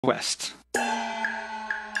West.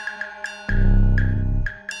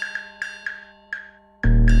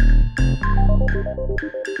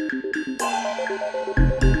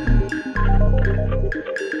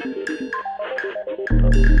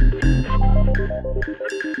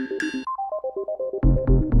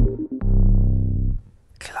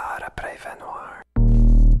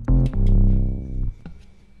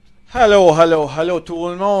 Allô tout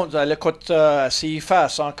le monde, à l'écoute CIFA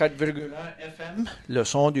 104,1 FM, le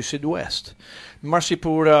son du Sud-Ouest. Merci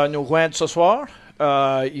pour nous joindre ce soir.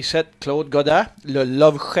 Ici, Claude Godin, le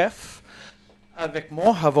Love Chef. Avec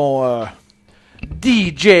moi, avons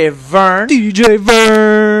DJ Vern. DJ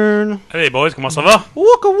Vern! Hey boys, comment ça va?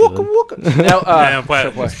 Waka waka waka.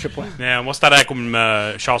 Je sais pas. Moi, c'était comme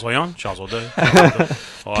Charles Royon, Charles Odell.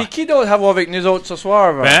 Puis qui d'autre avons avec nous autres ce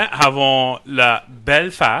soir? Ben, avons la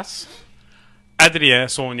belle face, Adrien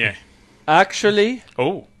Saunier. Actually,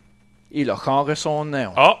 Oh. il a changé son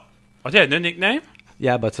nom. Oh. Oh, tu as un nickname?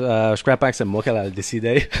 Yeah, but je crois pas que c'est moi qui l'ai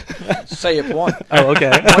décidé. Ça y est point. Oh, OK.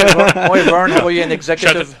 Moi et Vern, voyez un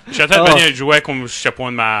executive. Je suis en train de venir jouer comme je sais pas de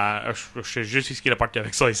ma. Je sais juste ce qu'il a parti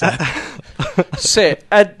avec ça ici. C'est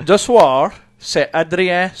de soir, c'est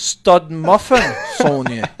Adrien Stud Muffin, son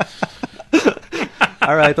nom.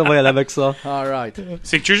 Alright, on va y aller avec ça. Alright.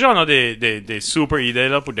 C'est que toujours on a des super idées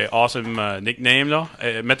là pour des awesome nicknames là.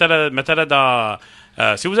 Mettez-les dans.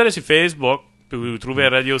 Si vous allez sur Facebook, puis vous trouvez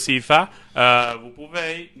Radio CIFA, vous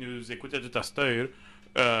pouvez nous écouter tout à cette heure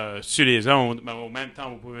sur les ondes, mais en même temps,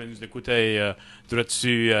 vous pouvez nous écouter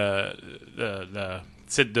dessus le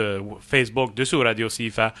site de Facebook dessus Radio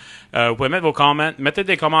CIFA. Vous pouvez mettre vos commentaires, mettez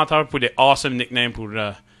des commentaires pour des awesome nicknames pour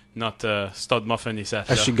notre Stud Muffin ici.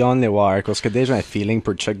 Je suis gone les voir, parce que déjà un feeling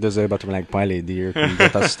pour check deux heures, but like pas les dire, comme des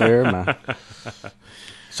testeurs, mais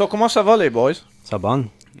So, comment ça va, les boys? c'est bon.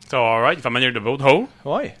 So, alright, il fait manière de vote. Ho!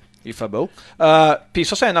 Oui, il fait beau. Puis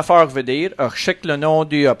ça, c'est une affaire que je veux dire. Je sais que le nom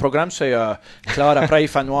du programme, c'est Clair après, il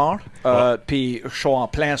fait noir. Puis je suis en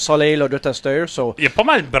plein soleil, là, de testeur. So, Il est pas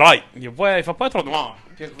mal bright. Il fait pas trop noir.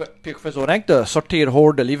 puis je fais rien que de sortir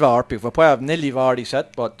hors de l'hiver. Puis je ne vais pas venir l'hiver ici.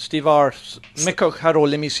 Mais cet hiver, mais que j'ai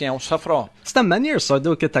l'émission, ça fera. C'est une manière ça,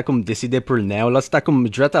 que t'as comme décidé pour le now, là, c'était comme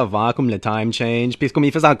direct avant, comme le time change, puis comme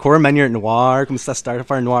il faisait encore une manière noire, comme ça start à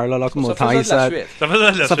faire noir, là, comme au Ça temps, faisait de la ça... suite. Ça faisait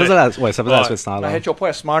la Ça suite. faisait la... Ouais, ça faisait la suite, ce temps-là. Mais je suis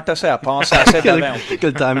pas smart assez à penser à ça d'avant. Que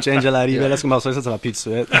le time change allait arriver, là, c'est comme ça va plus de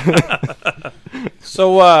suite.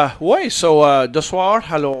 So, de soir,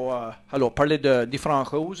 allons parler de différentes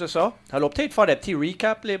choses, c'est ça? Allons peut-être faire des petits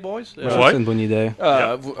recaps, les boys. C'est une bonne idée.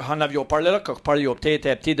 Vous en aviez parlé, là, que vous parliez peut-être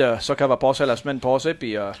un petit de ce qui va passer la semaine passée,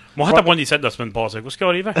 puis... Moi, t'as pas 17 la semaine passée. Qu'est-ce qui est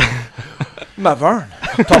arrivé? Ma Vern,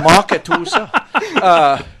 t'as manqué tout ça.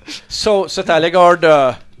 C'est à l'égard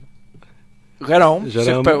de... Jérôme.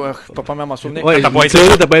 Jérôme. Je peux pas même m'en souvenir. Ouais, t'as pas tu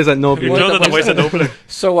été- t'as pas été non plus. Une chose, t'as pas essayé non plus.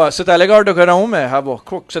 C'est à l'égard de Jérôme, mais je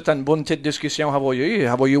crois que c'était une bonne petite discussion. Il y a eu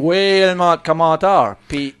tellement de commentaires,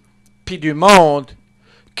 puis du monde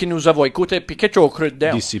qui nous a écouté, puis quelque chose cru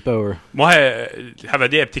dedans. DC Power. Moi, j'avais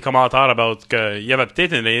dit un petit commentaire about qu'il y avait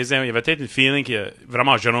peut-être une raison, il y avait peut-être une feeling que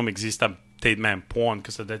vraiment Jérôme existe à peut-être même point,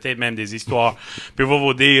 que c'était peut-être même des histoires. Puis je vais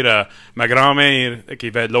vous dire, ma grand-mère, qui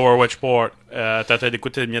va de Lower Wedgeport, t'as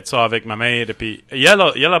d'écouter de ça avec ma mère, puis il y a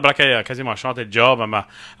la braque a quasiment chanté le job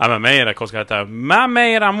à ma mère, à cause que ma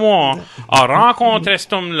mère à moi a rencontré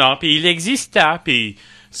cet homme-là, puis il existait, puis...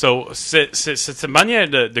 So, c'est une manière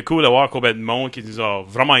de cool d'avoir combien de monde qui nous a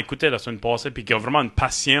vraiment écouté la semaine passée puis qui a vraiment une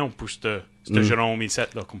passion pour ce Jérôme ici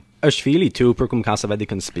là comme. Je feel it too, pour comme quand ça va des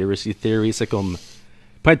conspiracy theories, c'est comme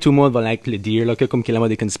pas tout le monde va like le dire là que comme qu'il y a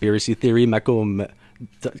des conspiracy theories, mais comme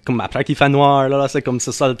après qu'il fait noir là, c'est comme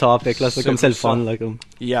c'est ça le topic là, c'est comme c'est le fun là comme.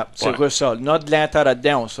 Yeah, c'est vrai ça. On a de l'intérêt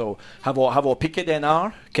dedans. So, avoir piqué des nerfs,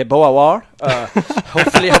 qui est beau à voir.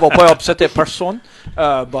 Hopefully, on va pas upsetter personne.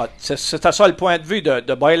 But c'est ça le point de vue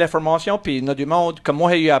de bailler l'information. Puis il y a du monde, comme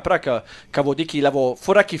moi, il y a eu après, qui va dire qu'il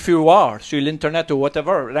faudra qu'il fût voir sur l'Internet ou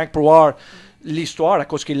whatever, rien que pour voir l'histoire, à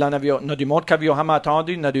cause qu'il en avait, il y a du monde qui avait jamais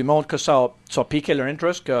attendu, il y a du monde que ça a piqué leur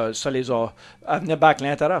interest, que ça les a amené back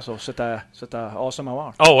l'intérêt. So, c'était awesome à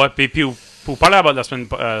voir. Oh ouais, puis pour parler about la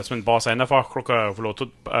semaine passée, une affaire je crois que je voulais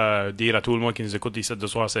tout dire à tout le monde qui nous écoute ici ce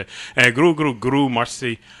soir, c'est un gros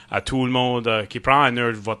merci à tout le monde qui prend une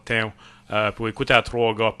heure de votre temps pour écouter à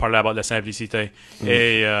trois gars parler about la simplicité.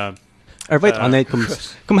 Et Elle va être honnête,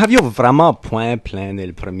 comme aviez vraiment point plané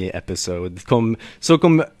le premier épisode.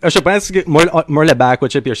 Je pense que moi le back, puis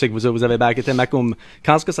je sais que vous avez back été, mais comme,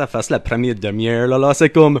 quand est-ce que ça fasse la première demi-heure, là,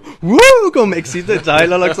 c'est comme, wouh, comme excité,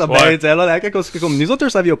 là, que ça bête, là, comme, nous autres,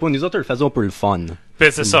 savions pas, nous autres, le faisons pour le fun. Puis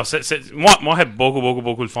c'est ça. Moi, j'ai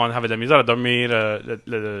beaucoup de fun. J'avais de la misère à dormir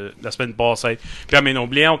la semaine passée. Puis, mais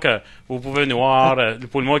n'oublions que vous pouvez nous voir,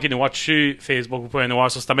 pour le monde qui nous voit sur Facebook, vous pouvez nous voir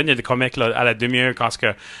sur cette il y a des comics là, à la demi-heure quand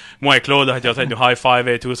que moi et Claude, on était en train de nous high-five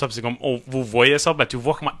et tout ça. Puis c'est comme, vous voyez ça, ben, tu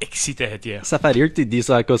vois comment excité j'étais. Ça fait rire que tu dis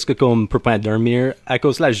ça à cause que, comme, pour pas dormir, à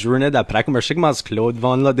cause de la journée d'après, comme, je sais comment Claude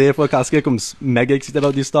vend, là, des fois, quand c'est comme, méga excité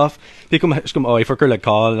about du stuff. Puis, comme, je suis comme, oh, il faut que le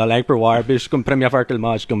call, la langue pour voir. Puis, je suis comme, première fois que le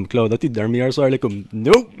match, je suis comme, Claude, as-tu dormi hier soir? Là, comme,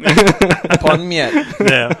 nope. Pas de miette.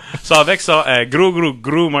 Yeah. So, avec ça,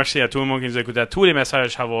 gros merci à tout le monde qui nous écoute, à tous les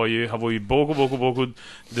messages qu'on a eu beaucoup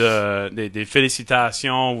de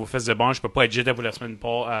félicitations, vous faites de bon, je peux pas être jeté pour la semaine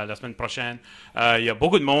prochaine. Il y a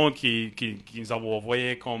beaucoup de monde qui nous a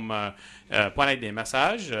envoyé comme pas des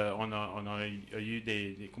messages. On a eu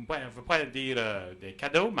des je veux pas dire des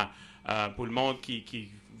cadeaux, mais pour le monde qui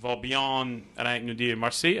va bien avec nous dire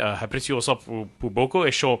merci, apprécie ça pour beaucoup,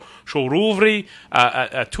 et je rouvre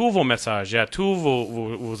à tous vos messages et à tous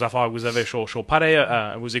vos affaires que vous avez, je pareil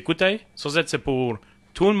à vous écouter. Ça c'est pour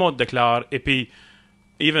tout le monde déclare, et puis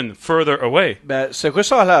even further away. Ben, c'est que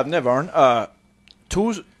ça là, Vern.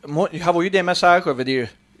 Moi, j'ai eu des messages, je veux dire,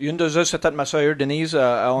 une de eux, c'était ma soeur Denise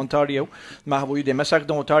à Ontario. Mais j'ai eu des messages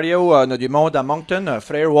d'Ontario, on a du monde à Moncton,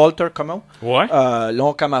 frère Walter, comment? Ouais.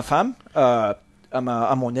 L'oncle à ma femme.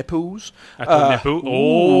 À mon épouse. À ton épouse?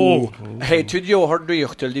 Oh! Hey, tu dis aujourd'hui,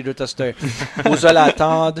 je te le dis de tester. Vous allez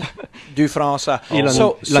attendre du français. Il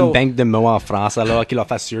a une banque de mots en français, alors qu'il a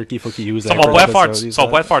fait sûr qu'il faut qu'il use. Ça va pas faire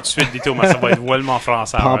tout de suite, du tout, mais ça va être vraiment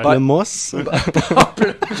français. Pamplemousse.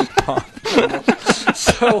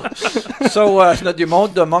 On a du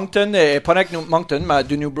monde de Moncton, et pas que Moncton, mais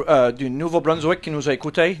du Nouveau-Brunswick qui nous a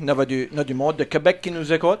écoutés. On a du monde de Québec qui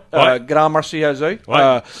nous écoute. Grand merci à eux.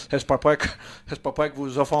 J'espère pas que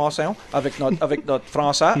vous offensez avec notre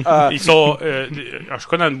français. Ils sont, je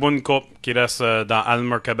connais une bonne couple qui reste dans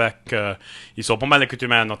Almer, Québec. Ils sont pas mal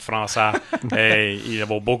accoutumés à notre français et ils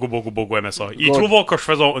vont beaucoup aimer ça. Ils trouvent que je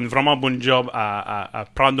faisais un vraiment bon job à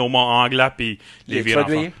prendre nos mots anglais puis les virer en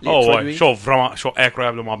français. Oh ouais, je suis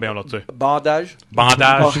incroyablement bien là-dessus. Bandage.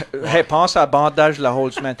 Bandage. Pense à bandage la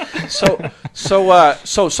whole semaine. Ça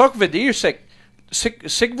que veut dire, c'est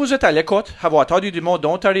que vous êtes à l'écoute, avoir entendu du monde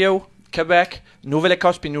d'Ontario, Québec,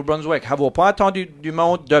 Nouvelle-Écosse puis New Brunswick. Avez-vous pas entendu du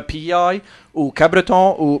monde de PI ou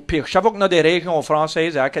Cabreton ou pire? Je sais qu'on a des régions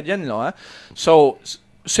françaises et acadiennes là. Hein?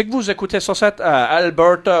 C'est que vous écoutez ça,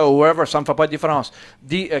 Alberta ou wherever, ça ne me fait pas de différence.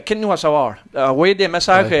 Qu'est-ce à savoir? Envoyez des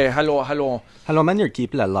messages et hello. Hello, man, you're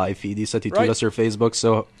keep la live feed, ça, tu là sur Facebook,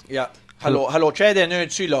 so. Yeah. Hello, chat des nœuds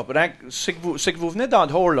dessus, là. C'est que vous venez dans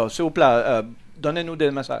le hall, là. S'il vous plaît, donnez-nous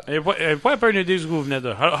des messages. Et pas un peu nous dire ce que vous venez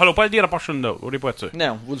de. Hello, pas le dire à personne d'autre. On n'est pas dessus.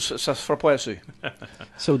 Non, ça se fera pas dessus.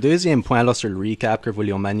 So, deuxième point, là, sur le recap que vous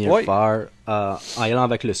vouliez manier faire, en allant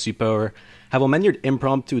avec le super. Have-vous manière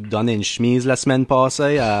impromptu donner une chemise la semaine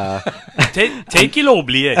passée? T'es qu'il l'a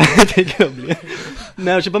oublié.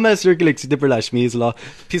 Non, je suis pas mal sûr qu'il est excité pour la chemise, là.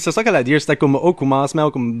 Puis c'est ça qu'elle a dit, c'était comme au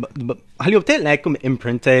commencement, comme. Elle a peut-être l'air comme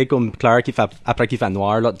imprinté, comme clair après qu'il fait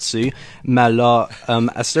noir là-dessus. Mais là,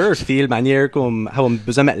 à ce fil, manière comme. On a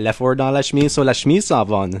besoin de mettre l'effort dans la chemise, so la chemise s'en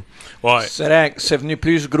va. Ouais. C'est venu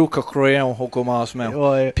plus gros que crayon au commencement.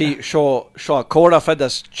 Ouais. Puis, je suis encore fait de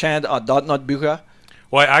ce chant dans notre bureau.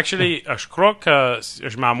 Ouais, actually, je crois que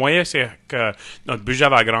je m'envoyais, c'est que notre budget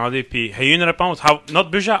va grandir. Puis, il y a une réponse. Notre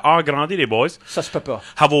budget a grandi, les boys. Ça se peut pas.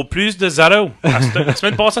 Avez-vous plus de zéro? La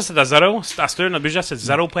semaine passée, c'était zéro. À ce notre budget, c'est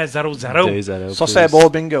 0.00. Ça, c'est beau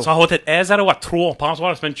bingo. Ça va être 1-0 à 3. Pense voir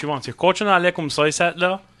la semaine suivante. Si coach allait comme ça,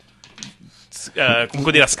 là, comme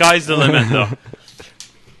on dit, la sky's the limit, là.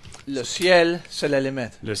 Le ciel, c'est la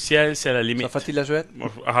limite. Le ciel, c'est la limite. Ça fait-il la suite?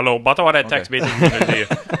 Alors, bateau à la texte, mais tu veux dire.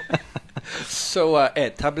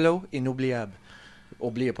 Tableau inoubliable.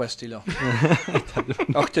 Oubliez pas ce style-là.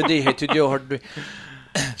 Je te dis, étudié aujourd'hui.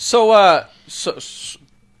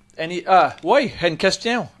 Oui, une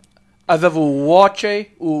question. Avez-vous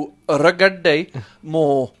watché ou regardé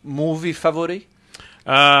mon movie favori?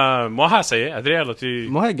 Moi, j'ai essayé. Adrien, là, tu...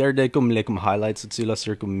 Moi, j'ai regardé comme les highlights aussi, là,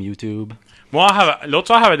 sur comme YouTube. Moi, l'autre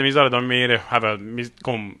soir, j'avais de misère à dormir.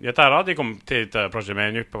 Il était rare, comme t'es proche de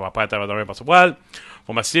menu, pour pas être à dormir parce que, well,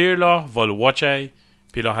 faut m'assurer, là, va le watcher.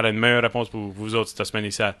 Puis là, j'aurai une meilleure réponse pour vous autres cette semaine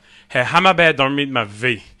ici. J'ai jamais bien dormi de ma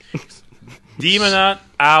vie. 10 minutes,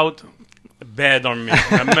 out, bien dormi.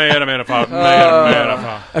 La meilleure affaire.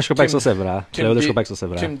 Je crois pas que ça c'est vrai. Je crois pas que ça c'est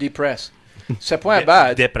vrai. Tu me dépresses. C'est point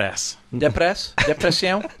bad. Dépresse.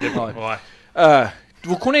 Dépression. Ouais.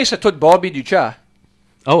 Vous connaissez tout Bobby du chat?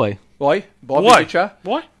 Ah ouais. Oui, Bobby Ouais. du chat.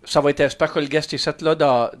 Ouais. Ça va être Speckle Guest ici là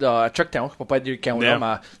dans Chucktown. Je ne peux pas dire quand là, Yeah.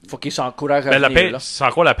 mais faut qu'il s'encourage à Mais la venir, pêche, là. c'est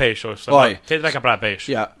encore la pêche. Ça. Ouais. Peut-être qu'après la pêche.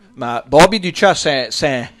 Yeah. Mais Bobby Duchat, c'est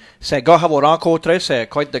un gars que vous rencontré, c'est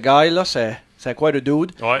quite the guy, là, c'est quite a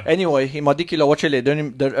dude. Ouais. Anyway, il m'a dit qu'il a watché les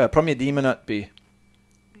premiers 10 minutes, puis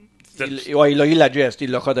That- ouais, il a eu la geste, il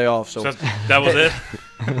l'a cut off, so. That was it.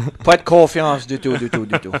 Pas de confiance du tout.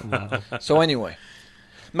 So anyway.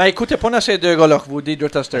 Mais écoutez, pas dans ces deux gars-là que vous dites,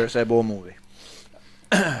 Drutaster, c'est un beau movie.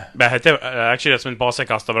 Ben, actually, la semaine passée,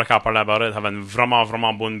 quand c'était vrai qu'on parlait about it, il y avait une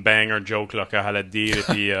vraiment bonne banger joke là, qu'elle allait dire. Et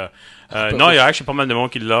puis, non, il y a actually pas mal de monde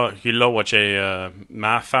qui l'a watché.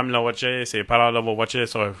 Ma femme l'a watché, ses parents l'ont watché.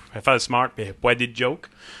 So, elle fait le smart, puis elle pas dit de joke.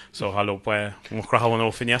 So, on croit qu'on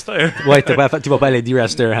a fini à ça. Ouais, tu vas pas aller dire à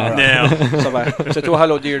cette heure, hein? Non. Ça va. C'est tout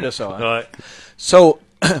hello dire de ça. Hein? Ouais. So,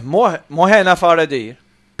 moi, j'ai une affaire à dire.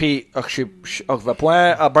 Puis, je ne vais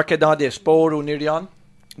pas embarquer dans des sports ou ni rien.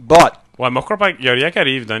 But, Ouais, mais je crois pas qu'il y a rien qui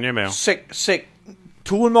arrive dans le mais c'est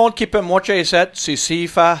tout le monde qui peut watcher ça, c'est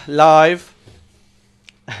SIFA live.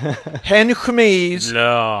 Une chemise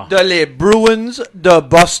là. de les Bruins de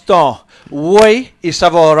Boston. Oui, et ça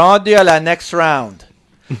va rendre à la next round.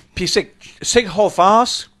 Puis c'est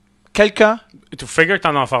offense, quelqu'un. Tu figures que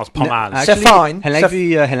t'en enfance pas mal. C'est fine. Elle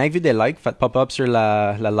a vu des likes pop-up sur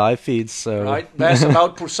la live feed. So. Right? Ben, c'est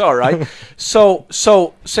about pour ça, right? So,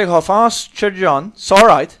 c'est offense, chez John. C'est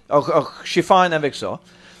alright. Je suis fine avec ça.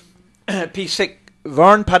 Puis c'est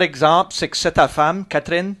Vern, par exemple, c'est que c'est ta femme,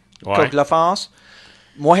 Catherine, Ouais. qui l'offense.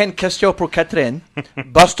 Moi, j'ai une question pour Catherine.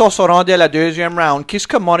 Boston se rendait à la deuxième round. Qu'est-ce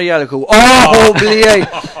que Montréal joue? Oh, oublié!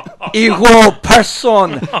 Il joue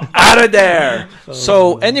personne. Out of there.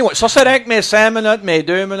 So, anyway, ça c'est avec mes 5 minutes, mes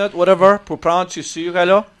 2 minutes, whatever, pour prendre, je suis sûr,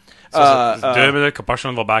 là. Ça, 2 minutes que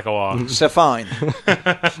personne va back avoir. C'est fine.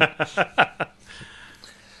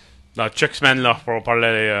 Dans Chuck semaine là, pour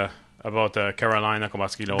parler about Carolina, comment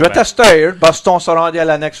est-ce qu'il a. Je tester, Boston se rendait à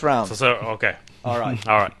la next round. C'est ça, ok. Alright.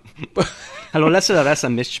 Alright. Alors laisse le reste à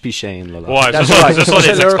Mitch puis Shane. Là. Ouais, c'est That's ça, right. c'est ça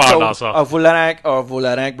les leur experts show. dans ça. Vous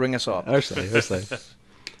la rank, bring us up. Je sais.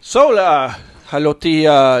 So, là, hello,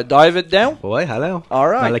 dive it down? Ouais, hello. All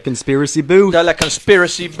right. Dans la conspiracy booth. Dans la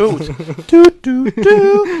conspiracy booth.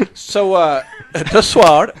 So, ce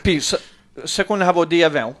soir, puis ce qu'on avait dit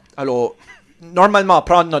avant, alors, normalement,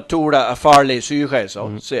 prendre notre tour à faire les sujets, ça,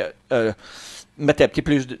 c'est mettre un petit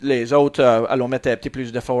plus, les autres, alors mettre un petit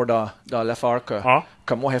plus d'effort dans l'affaire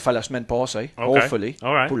que moi j'ai fait la semaine passée, hopefully,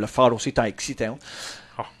 All right. pour le faire aussi tant excitant.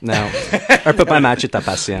 Non. Un peu pas matcher ta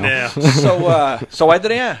patience. Yeah. So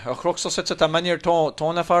Adrien, je crois que ça c'est ta manière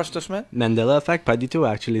ton affaire cette semaine? Mandela effect, pas du tout,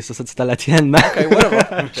 actually. Ça, c'était la tienne, man. Okay, whatever.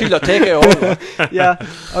 Tu l'as take over. Yeah.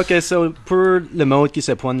 OK, so, pour le mode qui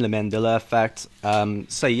se pointe, le Mandela effect,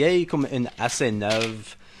 ça y est comme une assez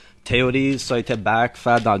neuve théorie. Ça a été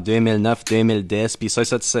fait dans 2009-2010, puis ça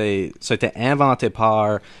a été inventé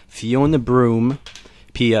par Fiona Broom,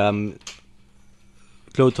 puis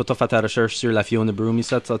Claude, toi, t'as fait ta recherche sur la Fiona Broom,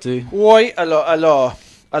 ici, ça, tu? Oui, alors,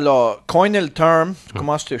 coin le terme,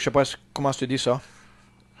 je sais pas comment tu dis ça.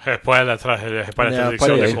 Pas la traduction la de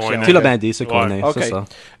traduction. coin. Tu l'as bien dit, c'est qu'on Ouais. est, OK. c'est ça.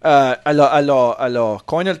 Alors,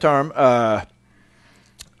 coin le terme, à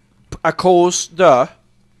cause de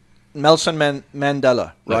Nelson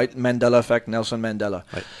Mandela, right? Mandela effect, Nelson Mandela.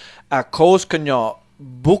 Ouais. À cause qu'il y a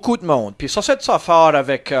beaucoup de monde, puis ça, c'est ça faire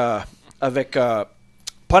avec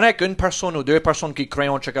pas qu'une personne ou deux personnes qui créent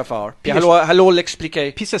chaque affaire. Puis allô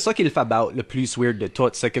l'expliquer. Puis c'est ça qui le fait about le plus weird de tout,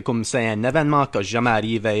 c'est que comme c'est un événement qui n'a jamais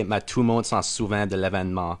arrivé, mais tout le monde s'en souvient de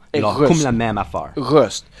l'événement. Alors, comme la même affaire.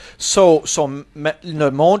 Rust. So, le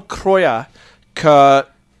monde croyait que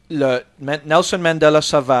Nelson Mandela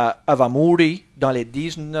ça va mourir dans les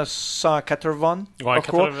 1980, Ouais, je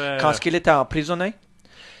crois, 80. quand il était emprisonné.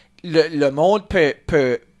 Le monde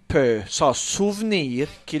peut s'en souvenir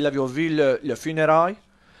qu'il avait vu le funérail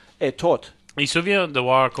et tout. Il se souvient de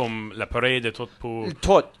voir comme la parade et tout pour.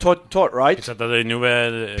 Tout, right? Puis ça donne des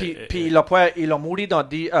nouvelles. Puis il a mouru dans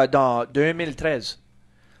 2013.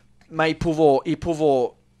 Mais il pouvait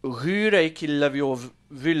jurer qu'il avait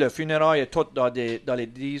vu le funérail et tout dans les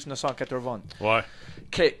 1980. Ouais.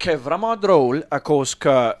 Qui est vraiment drôle à cause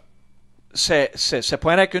que c'est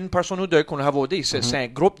pas rien qu'une personne ou deux qu'on avait dit. C'est un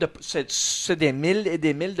groupe c'est des mille et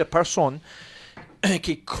des mille de personnes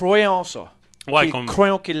qui croient en ça. Ouais, qui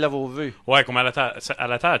croient qu'ils l'avaient vu. Ouais, comme à la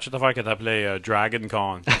tête, toute affaire que t'appelais Dragon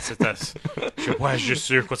Con. C'était. Je sais pas, juste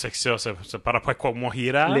sûr quoi c'est que ça. C'est par rapport à quoi moi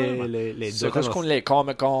ira. Les C'est parce qu'on les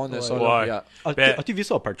Comic-Con et ça. Ouais. Là, As-tu vu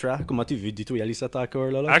ça par track? Comment tu vu du tout? Il y a les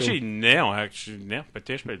accords là? Actually, non.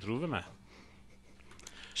 Peut-être je peux le trouver, mais.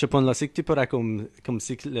 sais pas, là, c'est que tu pourrais comme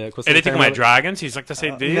si... Elle était comme un dragon, c'est ça que tu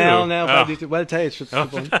essaies de dire? Non, pas du tout. Well, peut-être, je sais pas.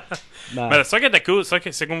 Mais ça qui était cool,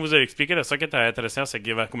 c'est comme vous avez expliqué, ça qui était intéressant, c'est qu'il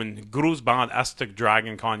y avait comme une grosse bande Aztec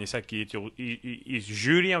Dragon quand il était, il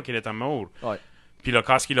jurait qu'il était mort. Ouais. Puis là,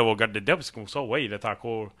 quand il l'a regardé dedans, parce que ça, ouais, il était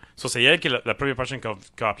encore... Ça, c'est elle qui est la première personne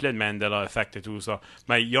qui a appelé le Mandela Effect et tout ça.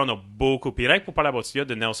 Mais il y en a beaucoup. Puis rien que pour parler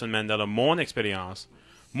de Nelson Mandela, mon expérience,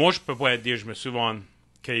 moi, je peux pas dire, je me souviens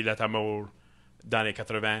qu'il était mort dans les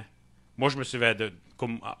 80. Moi, je me souviens de...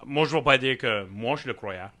 moi, je ne vais pas dire que moi, je le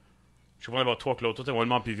croyais. Je sais pas about toi, Claude. Toi, t'es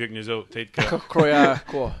vraiment plus vieux que nous autres. Peut-être que... Croyais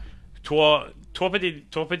quoi? Toi,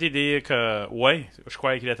 peux-tu dire que... Ouais, je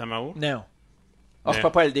croyais qu'il était mort? Non. Je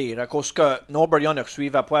peux pas le dire, à cause que nobody ne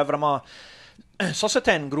suivait pas vraiment... Ça,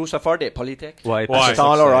 c'était une grosse affaire des politiques. Ouais, à ce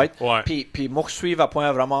temps-là, right? Ouais. Puis moi, je suivais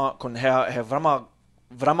pas vraiment... qu'on a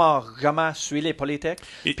vraiment jamais suivi les politiques.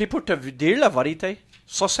 Puis pour te dire la vérité,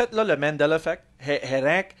 ça, c'est là le Mandela Effect.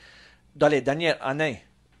 Rien que dans les dernières années,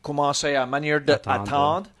 commencé à manière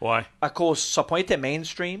d'attendre. Ouais. À cause ça n'a pas été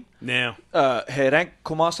mainstream. Non. Rien que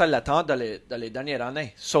commencé à l'attendre dans les dernières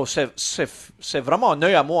années. So, c'est vraiment un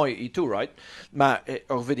œil à moi et tout, right? Mais,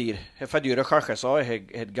 on veut dire, il fait du recherche ça, et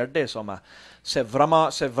garder ça, mais c'est vraiment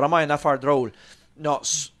une affaire drôle. Non,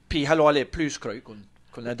 puis elle aller plus cru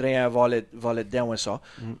qu'on Adrien va le dire ça.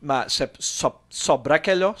 Mais ça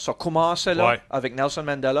braquait là, ça commençait là, avec Nelson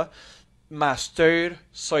Mandela. Master,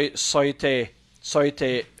 ça a été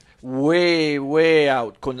way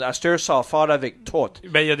out. Quand Master ça faire avec tout.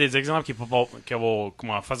 Ben, il y a des exemples qui vont,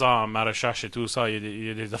 comme en faisant ma recherche et tout ça, il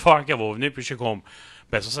y a des affaires qui vont venir, puis je suis comme,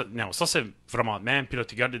 ben, ça c'est vraiment de même, puis là,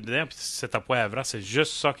 tu regardes dedans, puis c'est à point vrai, c'est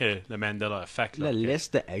juste ça que le Mandela Effect. La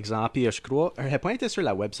liste d'exemples, je crois, elle n'a pas été sur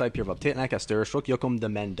la website, puis elle va peut-être dans Caster, je crois qu'il y a comme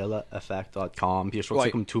TheMandelaEffect.com, puis je crois que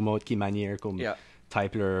c'est comme tout le monde qui manière, comme,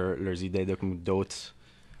 type leurs idées de comme d'autres.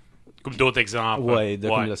 Comme d'autres exemples. Ouais,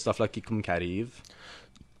 comme le stuff là qui arrive.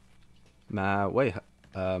 Mais ouais,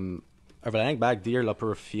 avant back dire là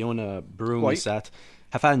pour Fiona Broom ça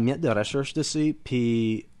a fait une miette de recherche dessus,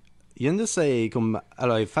 puis il y a une de ces comme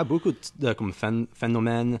elle a fait beaucoup de comme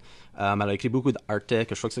phénomènes, elle a écrit beaucoup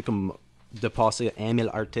d'articles, je crois que c'est comme de passer 1000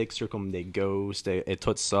 articles sur comme des ghosts et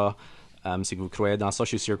tout ça. Si vous croyez dans ça, je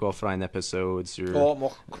suis sûr qu'on fera un épisode sur... Oh,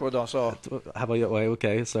 moi, je crois dans ça. Ouais, ok.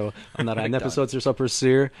 So, on aura un épisode sur ça pour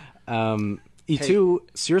sûr. Et tout,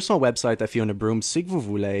 sur son website à Fiona Broom, si vous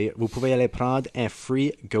voulez, vous pouvez aller prendre un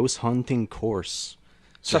free ghost hunting course.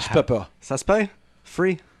 Ça se peut pas. Ça se peut?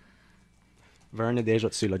 Free? Vern est déjà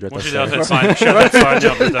dessus, là. Moi, j'ai déjà fait ça.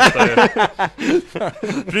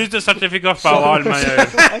 Plus de certificats par avoir, le meilleur.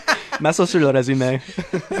 Mets ça sur le résumé.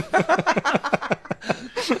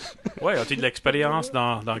 Ouais, as-tu de l'expérience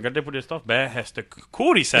dans regarder pour des stuff? Ben, c'est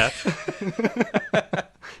cool, ici.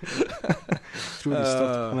 Trouve des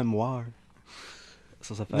stuff de mémoire.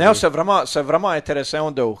 Non, c'est vraiment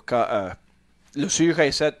intéressant, que le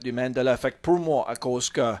sujet du Mandela Effect, pour moi, à cause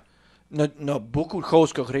que il y a beaucoup de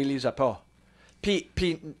choses que je ne réalise pas. Puis je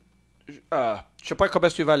ne sais pas comment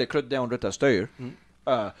tu vas l'écrire dans le testeur,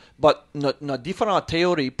 mais il y a différentes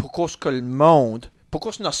théories pourquoi il y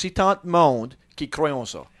a si tant de monde qui croient en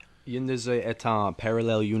ça. Il y en a est en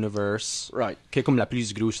parallel universe, right. Qui est comme la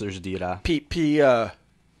plus grosse, je dirais. Puis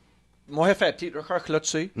moi, j'ai fait une petite recherche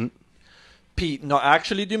là-dessus. Puis, il y a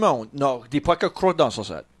actually du monde. Non, je dis pas que croit dans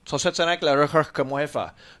ça. Ça, c'est avec la recherche que moi, j'ai fait.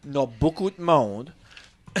 Il y a beaucoup de monde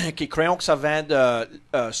qui croient que ça vient de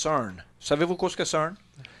CERN. Savez-vous quoi ce que CERN?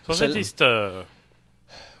 Ça, c'est juste...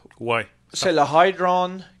 ouais. C'est le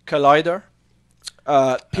Hadron Collider.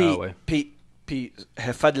 Puis,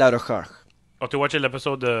 j'ai fait de la recherche. Oh, tu as watché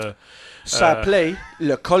l'épisode de... Ça s'appelait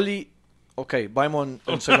le OK, baille-moi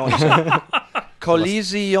une seconde.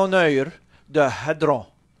 Collisionneur de hadron.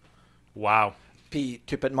 Wow. Puis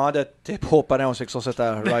tu peux demander à tes parents si ça c'était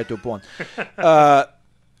right au point.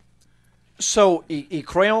 So, ils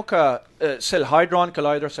croient que c'est le Hadron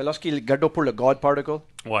Collider, c'est lorsqu'ils gardent pour le God Particle.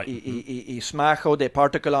 Ouais. Ils smash des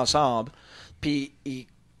particules ensemble, puis ils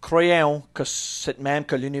croient que c'est même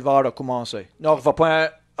que l'univers a commencé. Non, on ne va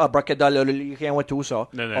pas abraquer dans le rien et tout ça.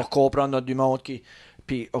 On comprend notre du monde qui...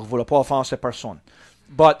 Puis on ne voulait pas offenser personne.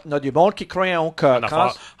 Mais il y a du monde qui croit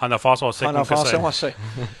que... En offense, on sait on sait.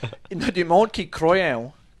 Il y a du monde qui croit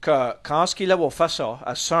que quand il a fait ça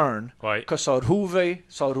à CERN, que ça rouvre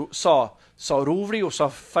ou ça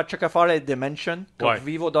fait chaque fois les dimensions, que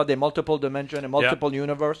vivre dans des multiple dimensions et multiple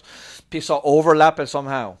universes, puis ça overlap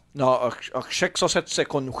somehow. Non, je sais que ça c'est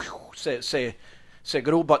gros,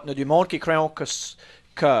 mais il y a du monde qui croit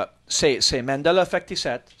que c'est Mandela Effect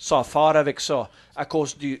 17, ça a fait avec ça, à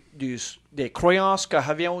cause du des croyances que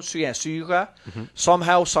avions sur un sujet,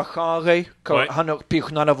 somehow ça changeait, puis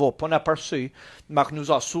qu'on n'en avait pas aperçu, mais que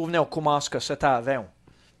nous en souvenons comment que c'était avant.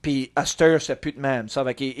 Puis à cette heure, c'est plus de même. Ça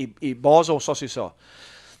fait qu'il base ça, c'est ça.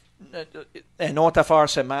 Une autre affaire,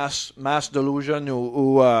 c'est mass delusion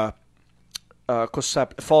ou qu'est-ce que ça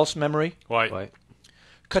s'appelle? False memory. Ouais.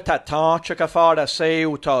 Que tu attends quelque affaire assez,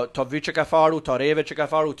 ou tu as vu quelque affaire, ou tu as rêvé quelque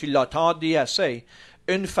affaire, ou tu l'as entendu assez,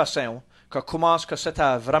 une façon que commence que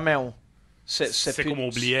c'était vraiment. C'est comme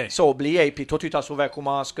oublié. C'est oublié, puis toi tu t'en souviens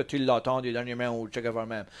comment est-ce que tu l'as entendu dernièrement, ou quelque affaire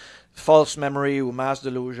même. False memory, ou mass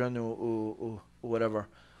delusion, ou whatever.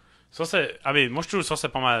 Ça, c'est. Ah, mais moi, je trouve ça, c'est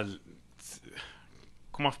pas mal.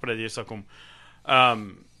 Comment je pourrais dire ça comme.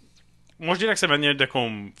 Moi, je dirais que c'est une manière de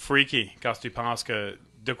comme freaky quand tu penses que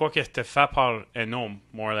de quoi que c'était fait par un homme,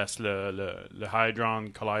 more or less, le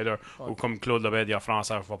Hadron Collider, ou comme Claude Lebet dit en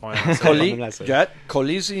français, je ne vois pas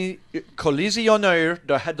Collisionneur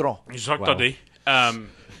de hadron. C'est ça que tu as dit.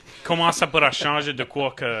 Comment ça pourrait changer de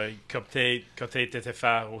quoi que peut-être été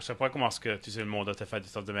fait, ou je sais pas comment est-ce que tu sais le monde a été fait du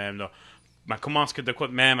temps de même là. Mais comment est-ce que de quoi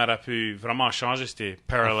de même aurait pu vraiment changer c'était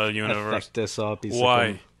Parallel Universe? Affecter ça, puis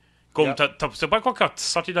ouais. Comme c'est pas quoi quand tu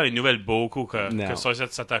sorti dans les nouvelles beaucoup que ça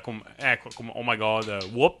c'était comme oh my god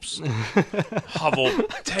whoops bravo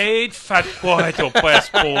peut-être fait quoi être pas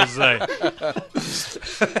exposé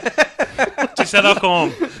tu sais là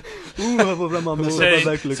comme on va vraiment mettre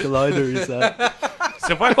avec le collider ça.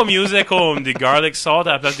 C'est pas comme user comme des garlic salt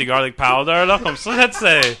à la place des garlic powder là comme ça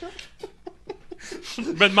c'est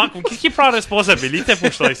mais qu'est-ce qui prend responsabilité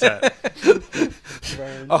pour ça?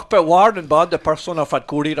 Alors, peut voir une bande de personnes ont fait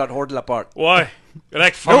courir dans hors de la porte. Ouais.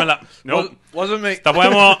 Like, formula. Nope. Wasn't me. C'était pas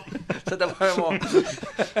moi. C'était pas moi.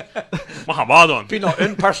 Moi, j'abandonne. Puis non,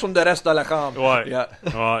 une personne de reste dans la chambre. Ouais. Yeah.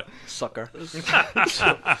 Ouais. Sucker.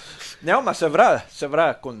 Non, mais c'est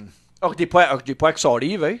vrai qu'on... Alors, des points que ça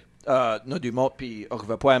arrive, hein. Nous du monde, puis on ne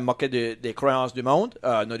veut pas moquer des croyances du monde.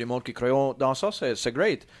 Nous du monde qui croyons dans ça, c'est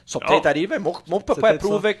great. Ça peut être arrivé. Moi, on ne peut pas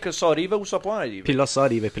prouver que ça arrive ou ça peut arriver. Puis là, ça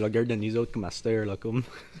arrive, puis là, regarde nous autres comme master, là, comme.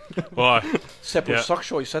 Ouais. C'est pour ça que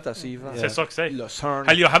je suis ici, assez. C'est ça que c'est. Le CERN.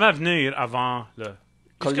 Il y a jamais venir avant le...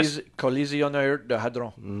 Collisionneur de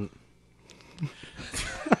hadron.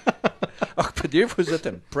 On peut dire que vous êtes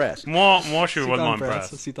impressed. Moi, je suis vraiment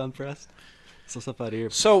impressed. Si t'es impressed. Ça fait rire.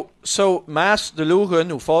 So, mass delusion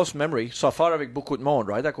ou false memory, ça fait avec beaucoup de monde,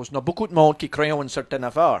 right? Parce qu'il y a beaucoup de monde qui croient une certaine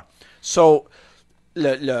affaire. So,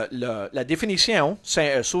 la définition,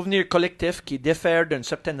 c'est un souvenir collectif qui diffère d'une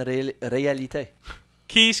certaine réalité.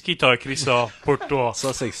 Qui est-ce qui t'a écrit ça pour toi?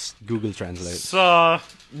 Ça, c'est Google Translate. Ça...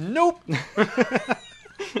 Nope!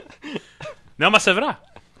 Non, mais c'est vrai.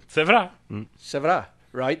 C'est vrai. C'est vrai,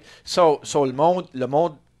 right? So le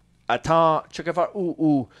monde attend, tu sais,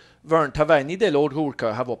 ou Vern, tu avais une idée l'autre jour que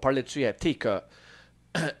j'avais parlé dessus à petit, que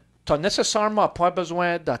tu n'as nécessairement pas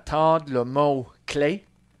besoin d'attendre le mot clé,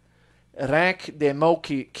 rien que des mots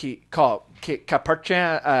qui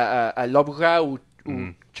appartiennent à l'objet ou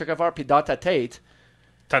tu sais, puis dans ta tête,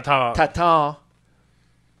 t'attends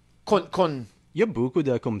qu'on il y a beaucoup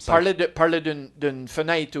de comme ça. Parler d'une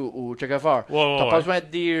fenêtre ou tu sais, t'as pas besoin de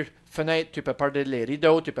dire fenêtre, tu peux parler des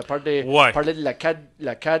rideaux, tu peux parler de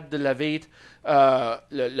la cadre de la vitre,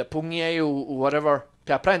 le poignet ou whatever.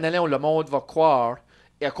 Puis après, le monde va croire,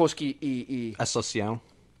 et à cause qu'il associant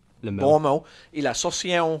le mot. Bon mot, il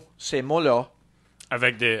associe ces mots-là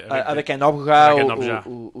avec un objet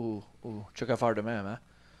ou tu peux faire de même, hein?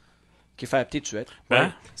 Qui fait un petit suite.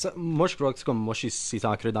 Ben, ça, moi, je crois que c'est comme moi, je suis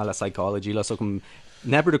ancré dans la psychologie, là, ça comme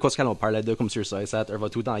n'importe quoi qu'on parlait de comme sur ça, on va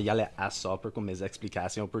tout le temps y aller à ça pour comme mes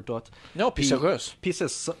explications pour tout. Non, puis c'est russe. Puis c'est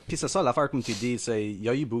ça l'affaire comme tu dis, c'est il y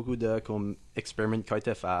a eu beaucoup de comme expériments qui ont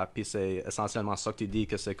été faits, puis c'est essentiellement ça que tu dis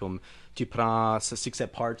que c'est comme tu prends ce que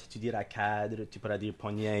c'est part, tu dis la cadre, tu pourrais dire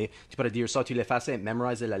poignet, tu pourrais dire ça, tu les fais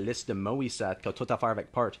mémoriser la liste de mots ici qui a tout à faire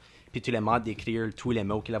avec part, puis tu les demandes d'écrire tous les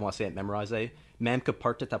mots qu'ils vont essayer de mémoriser. Même que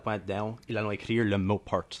part de ta pointe down, ils allont écrire le mot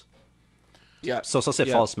part. Yeah. Ça c'est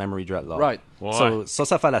false memory dread là. Right. Ouais.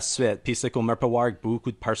 Ça fait la suite. Puis c'est qu'on peut voir que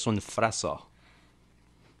beaucoup de personnes feraient ça.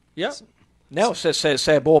 Yeah. Non, c'est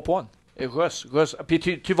un beau point. Et russe. Puis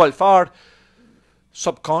tu vas le faire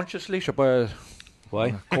subconsciously, je sais pas.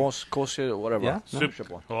 Ouais. Conscient, whatever. Yeah. Non, je sais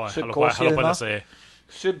pas. Ouais. Subconsciemment.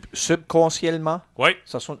 Subconsciemment. Oui.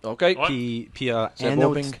 Ça sonne, OK. Ouais. Puis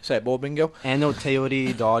c'est beau bingo. Une autre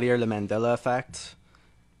théorie derrière le Mandela effect,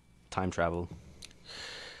 time travel.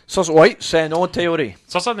 Ça, oui, c'est une autre théorie.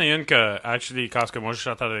 Ça, c'en est une que, actually, quand moi, je suis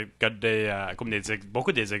en train de regarder comme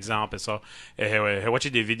beaucoup des exemples et ça, et watcher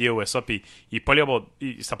des vidéos et ça, puis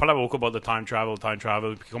ça parle beaucoup about the time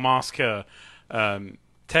travel, puis comment est-ce que,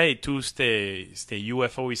 tous ces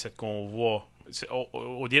UFO ici qu'on voit,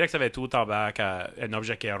 Au direct, ça va être tout en bas, un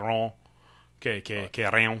objet qui est rond, qui est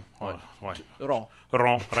rond. Ouais. Rond.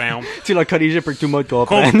 Rond. Tu l'as corrigé pour que tout le monde Pour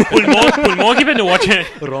comprenne. le monde qui vient nous watcher.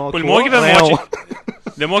 Rond, Pour le monde qui vient nous rond. watcher.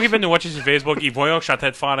 Le monde qui vient nous watcher sur Facebook, ils voient que je suis en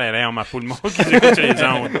train de faire un rond, mais pour le monde qui écoute sur les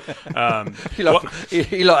ondes.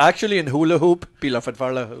 Il a actually une hula hoop, puis il a fait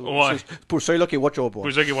faire le. Ouais. C'est pour ceux-là qui watch au point.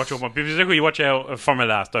 Pour ceux qui watchent au monde. Puis pour ceux qui watchent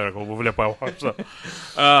Formula Star, vous voulez pas voir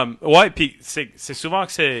ça. Ouais, puis c'est souvent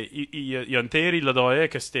que c'est. Il y a une théorie là-dedans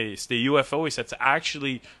que c'était UFO et c'est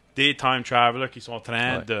actually des time travelers qui sont en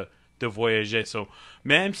train de voyager. So,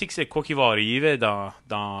 même si c'est quoi qui va arriver dans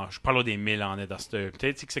je parle des 1000 ans,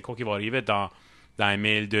 peut-être si c'est quoi qui va arriver dans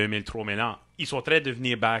 1000, 2000, 3000 ans, ils sont en train de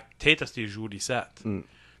venir back, peut-être à ces jours 17.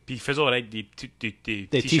 Puis ils faisaient avec des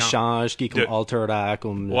petits changes qui comme alteraient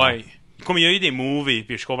comme. Ouais. Comme il y a eu des movies,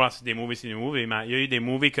 puis je comprends que c'est des movies, mais il y a eu des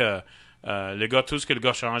movies que tout ce que le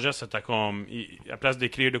gars changeait, c'était comme, à place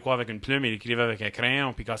d'écrire de quoi avec une plume, il écrivait avec un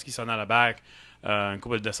crayon, puis quand il s'en allait back, une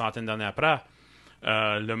couple de centaines d'années après,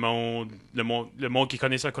 le monde qui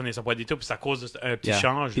connaissait pas du tout, puis c'est à cause d'un petit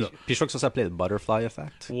change. Puis je crois que ça s'appelait le butterfly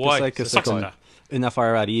effect. Ouais, que c'est ça comme une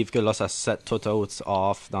affaire arrive que là ça set tout autre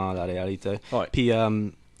off dans la réalité. Ouais. Puis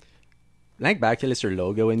Link back il est sur le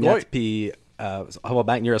logo puis on va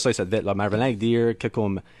back near ça cette vite là, mais Link dire que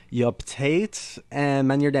comme il y a peut-être une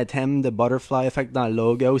manière d'un thème de butterfly effect dans le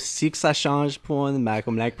logo si que ça change point, mais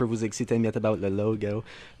comme Link pour vous exciter mieux about le logo.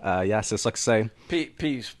 C'est ça que c'est.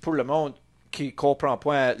 Puis pour le monde qui comprend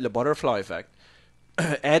pas le butterfly effect,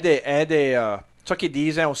 ça qu'ils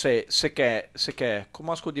disent, c'est que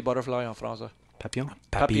comment est-ce qu'on dit butterfly en français?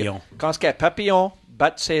 Papillon. Quand un papillon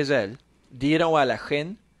bat ses ailes, diront à la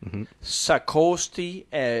Chine, ça cause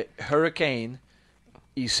hurricane,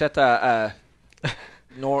 il s'est à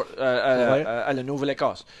la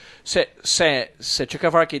Nouvelle-Écosse. C'est quelque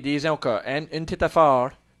chose qui disent qu'une petite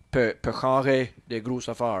affaire peut changer des grosses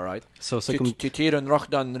affaires, right? Tu tires une roche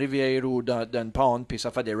dans une rivière ou dans une pond, puis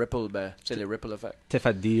ça fait des ripples, c'est les ripple effects. T'es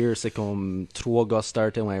fait dire, c'est comme 3 gars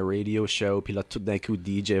startaient un radio show, puis là tout d'un coup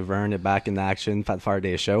DJ Vern est back in action, fait faire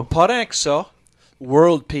des shows. Pas rien que ça,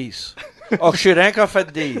 world peace. Je suis rien qu'à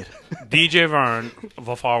fait dire. DJ Vern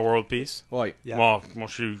va faire World Peace. Oui. Yeah. Moi,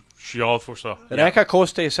 je suis all for ça. Rien qu'à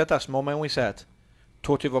cause de ça, à ce moment où il s'est,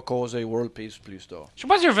 toi, tu vas causer world peace plus tard. Je sais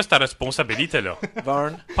pas si je veux ta responsabilité, là.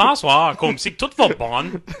 Vern. Pense-moi, comme si tout va bon,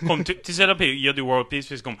 comme tu sais là, puis il y a du World Peace,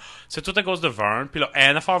 puis c'est comme, c'est tout à cause de Vern, puis là,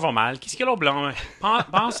 une affaire va mal, qu'est-ce qu'il y a là blanc?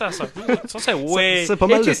 Pense à ça. Ça, c'est ouais. C'est pas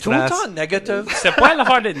mal de Es-tu tout le stress. temps négatif? C'est pas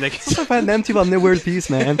l'affaire de négatif. Ça fait même tu vas amener World Peace,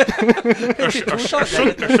 man. Es-tu tout le temps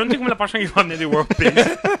négatif? Je suis comme la personne qui va amener du World Peace.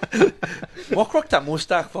 Moi, je crois que ta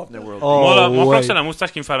moustache va venir world peace. Moi, je crois ouais. que c'est la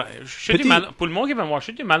moustache qui me fait. Je suis du mal. Pour le monde qui va me voir, je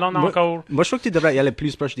suis du malin encore. Moi, je crois que tu devrais y aller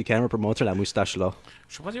plus proche du caméra pour montrer la moustache là.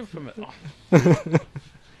 Je sais pas si vous pouvez me. Pour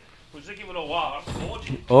ceux qui veulent le voir.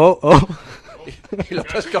 Oh. Il a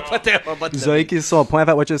presque pas terre en bas de Vous avez qui sont point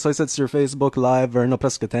fait watcher ça sur Facebook Live, Vern a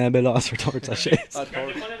presque tombé là sur ta chaise.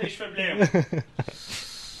 Regardez pas les cheveux blancs.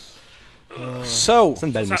 So, C'est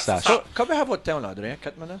une belle moustache. combien avez votre temps là, Adrien?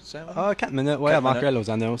 4 minutes? 5 minutes? 4 minutes, ouais, 4 avant minutes. qu'elle aux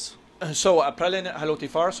annonces. So, après les, allô, tu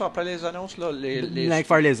faire ça après les annonces, là, Like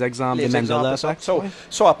faire les exemples de Mandela ça. effect.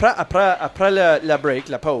 So, après la break,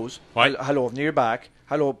 la pause, Ouais. allô, venir back,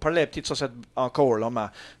 allô, parler petite société encore, là, mais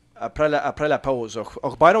après la pause, on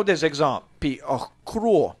va des exemples, puis on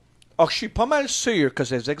croit, je suis pas mal sûr que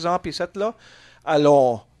ces exemples ici, là,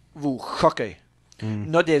 allons vous choquer.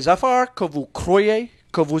 Il y a des affaires que vous croyez,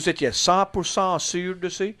 que vous étiez 100% sûr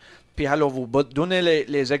dessus, puis allons vous donner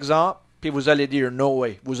les exemples, puis vous allez dire no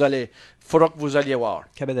way. Faudra que vous alliez voir.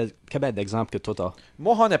 Quel d'exemple que toi t'as?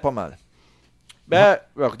 Moi, on est pas mal.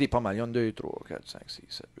 Je dis pas mal. Il y en a 2, 3, 4, 5, 6,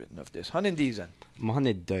 7, 8, 9, 10. On est une dizaine. Moi, j'en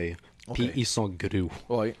ai 2. Puis Ok. ils sont gros.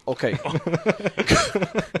 Oui, OK.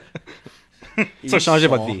 Ça va changer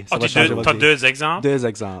votre vie. Ça va changer T'as votre vie. 2 exemples? 2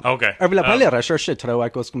 exemples. OK. Je voulais pas les rechercher trop à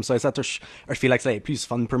cause comme ça. Je feel like c'est plus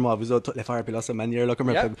fun pour moi. Vous autres, toutes les faire, puis là, cette manière-là,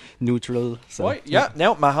 comme Yeah. un peu neutral. Ça. Oui,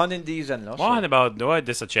 non, mais on est une dizaine, là. Ouais, on est about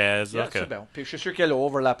 10 chaises. Yeah, c'est bon. Puis je suis sûr qu'elle a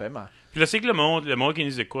overlappé, mais... Puis là, c'est que le monde qui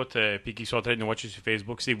nous écoute puis qui sont en train de nous watcher sur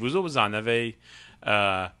Facebook, c'est que vous autres, vous en avez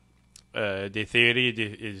des théories,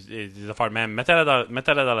 des affaires même. Mettez-la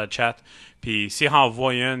dans le chat. Puis si on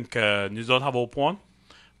voit une que nous autres avons au point,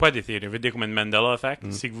 pas des théories, je veux dire comme une Mandela effect,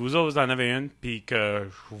 c'est que vous autres, vous en avez une, puis que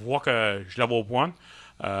je vois que je l'avais au point,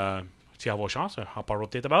 si à vos chances, on parle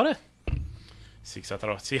peut-être about it. C'est que ça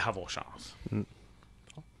travaille, si à vos chances.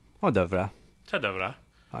 On devrait. Ça devrait.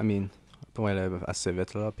 I mean, on va aller assez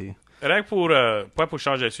vite là, puis... Rien que pas pour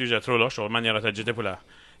changer de sujet trop là, je suis manière à t'ajouter pour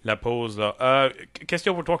la pause là.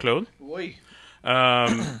 Question pour toi, Claude. Oui.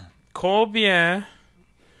 Combien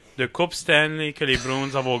de Coupe Stanley que les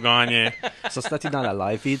Bruins avaient gagné. Ça, c'était dans la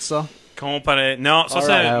live feed, ça? Comparé... Non, ça,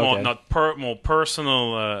 c'est Alright, mon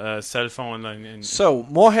personal cell phone. Là. So,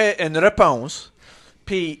 moi, j'ai une réponse.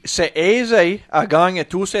 Puis, c'est aisé à gagner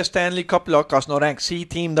tous ces Stanley Cup-là quand on rank 6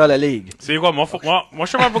 teams dans la ligue. C'est quoi? Moi, je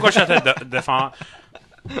sais pas pourquoi je suis en train de défendre.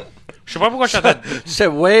 Je sais pas pourquoi je suis en train de... C'est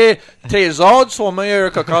ouais, tes odds sont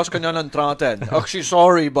meilleurs que quand on en a une trentaine. Oh, je suis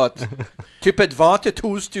sorry, but tu peux te vanter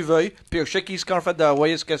tout si tu veux. Puis je sais qui se fait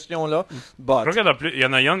d'envoyer cette question-là. But... Je crois qu'il y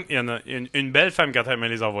en a, une belle femme qui a me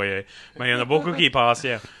les envoyer. Mais il y en a beaucoup qui y passent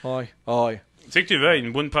hier. Oui, oui. Tu sais que tu veux,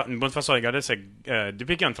 une bonne façon de regarder, c'est que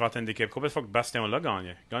depuis qu'il y a une trentaine d'équipes, combien de fois que Bastion l'a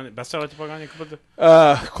gagné? Bastion a-t-il pas gagné? Quoi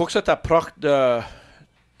que c'était proche de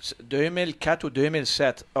 2004 ou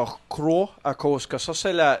 2007. Je crois à cause que ça,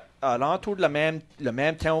 c'est à l'entour de le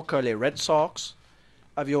même temps que les Red Sox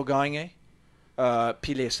avaient gagné.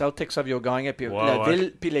 Puis les Celtics avaient gagné. Puis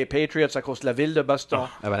ville, puis les Patriots, à cause de la ville de Boston.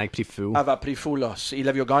 Avait pris fou. Avait pris fou, là. Ils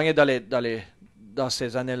avaient gagné dans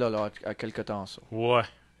ces années-là, là, à quelque temps, ça. Ouais.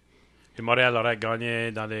 Et Montréal aurait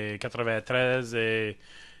gagné dans les 93 et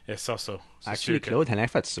ça. Actually, Claude, elle a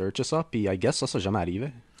fait search ça, puis I guess ça jamais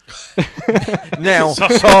arrivé. Non,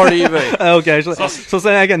 sorry, OK, ça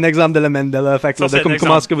c'est un exemple de la Mandela effect, là, de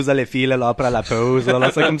comment est-ce que vous allez filer là, après la pause.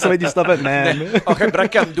 Là, c'est comme ça, il dit stop it, man. OK,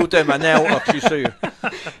 Brackham doute, mais non, je suis sûr.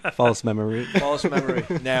 False memory. False memory.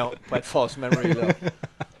 Non, pas de false memory, là.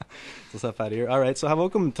 Ça fait rire. All right, so have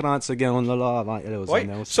comme 30 secondes là, avant aller aux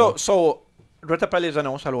annonces. So, je vais taper les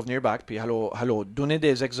annonces, allô venir back, puis allô donner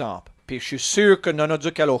des exemples. Puis je suis sûr que non a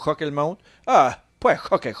dit qu'allô choquer le monde. Ah, pas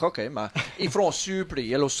choquer, mais ils feront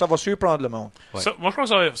surpris. Ça va surprendre le monde. Ouais. Moi, je crois que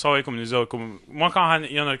ça va être comme nous autres. Comme, moi, quand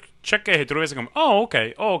il y en a check qui est trouvé, c'est comme, OK.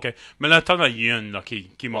 Mais là, t'en as une là, qui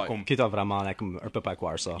m'a comme... Qui t'a vraiment là, comme un peu pas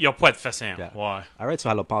croire ça. Il n'y a pas de façon. Yeah. Ouais. All right, so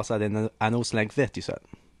allô passer à des annonces length vite, tu sais.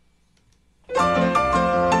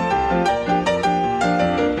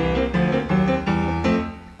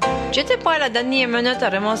 J'étais pas à la dernière minute à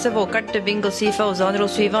ramasser vos cartes de bingo SIFA aux endroits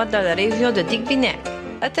suivants dans la région de Digby-Neck.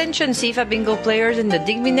 Attention SIFA bingo players in the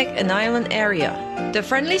Digby-Neck and Island area. The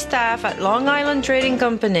friendly staff at Long Island Trading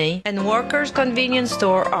Company and Workers Convenience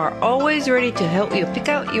Store are always ready to help you pick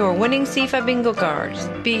out your winning SIFA bingo cards.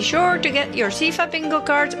 Be sure to get your SIFA bingo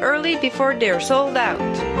cards early before they're sold out.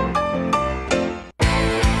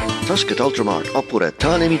 Tusket Ultramart offre à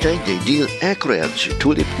temps limité des deals incroyables sur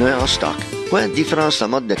tous les pneus en stock. Peu de différence la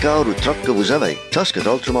mode de car ou truck que vous avez, Tusket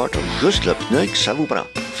Ultramart a juste le pneu que ça vous prend.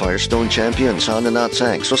 Firestone Champion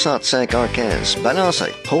 195, 65 R15,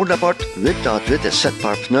 balancé, haut de la porte, 8,8 et 7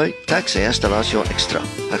 par pneu, taxes et installation extra.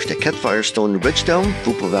 Achetez 4 Firestone Bridgestone,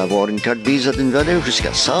 vous pouvez avoir une carte Visa d'une valeur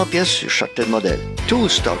jusqu'à 100 pièces sur chaque modèle. Tout le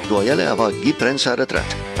stock doit y aller avant Guy prenne sa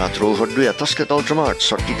retraite. Rentrez aujourd'hui à Tusket Ultramart,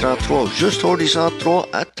 sortie 33, juste hors du 103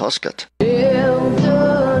 à Tusket.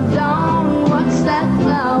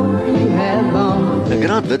 La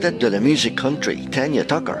grande vedette de la musique country, Tanya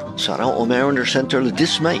Tucker, se rend au Mariner Center le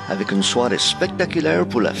 10 mai avec une soirée spectaculaire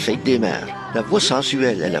pour la fête des mères. La voix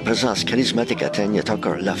sensuelle et la présence charismatique à Tanya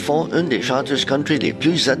Tucker la font une des chanteuses country les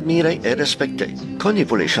plus admirées et respectées. Connue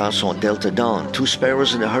pour les chansons Delta Dawn, Two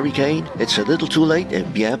Sparrows in a Hurricane, It's a Little Too Late et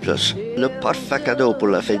bien plus. Le parfait cadeau pour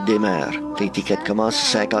la fête des mères. Les tickets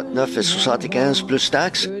commencent à 59,75 plus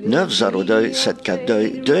taxes,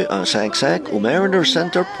 902-742-2155 ou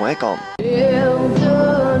marinercenter.com.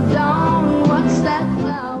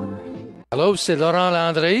 Allô, c'est Laurent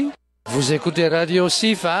Landry. Vous écoutez Radio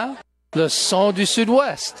SIFA, le son du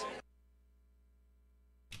Sud-Ouest.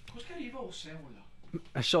 Qu'est-ce qu'il arrive au sein, là?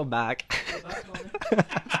 A show back.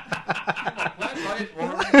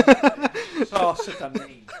 Ça, c'est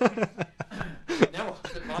amazing. Non, je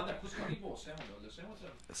te demande qu'est-ce qu'il arrive au sein, là?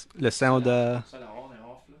 Le sound de... Ça, la on est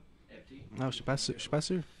off, là. Empty. Non, je suis pas sûr.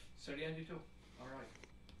 C'est rien du tout. All right.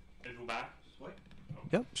 Êtes-vous back? Oui.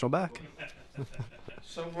 Yep, show back.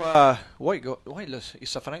 So, ouais, là, il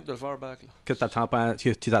s'affranque de le faire back, là. Que tu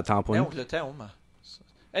t'attends pas. Non, le temps, mais...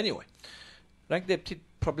 Anyway. Rien que des petits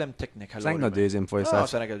problèmes techniques. C'est la deuxième fois, ça. Ah,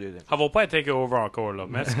 c'est la deuxième. Ça va pas être take over encore, là.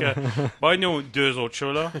 Mais est-ce que... Bah, nous, 2 autres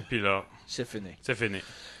shows, là. Puis là... C'est fini. C'est fini.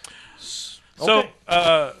 So, Okay.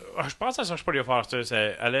 je pense que ça, je pourrais faire ça.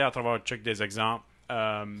 C'est aller à travers check des exemples.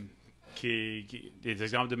 Des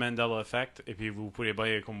exemples de Mandela Effect. Et puis, vous pourrez voir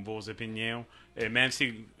comme vos opinions. Et même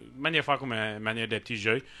si... manière de faire comme une manière de petits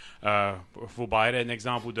jeux. Vous baillez un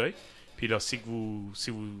exemple ou deux. Puis là, si vous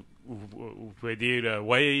pouvez dire,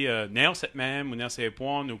 oui, non, c'est même, ou non, c'est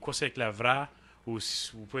point, ou quoi c'est que la vraie, ou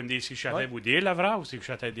si, vous pouvez me dire si je suis vous dire la vraie, ou si je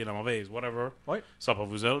suis dire la mauvaise, whatever. Oui. Ça pour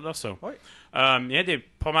vous autres, là, ça. Oui. Il y a des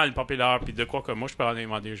pas mal populaires, puis de quoi que moi je peux en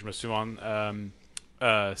demander, je me souviens,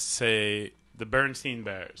 c'est The Bernstein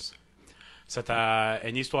Bears. C'était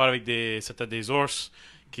une histoire avec c'était des ours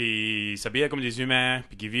qui s'habillaient comme des humains,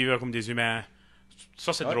 puis qui vivaient comme des humains.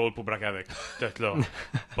 Ça, c'est drôle pour braquer avec. Peut-être là.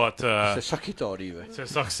 But, C'est ça qui t'arrive. c'est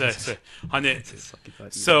ça que c'est. On est... C'est ça qui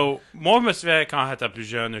t'arrive. So, moi, je me souviens quand j'étais plus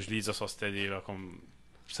jeune, je lisais ça, c'était des, là, comme.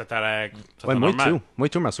 C'était règle. Ouais, moi normal. tout. Moi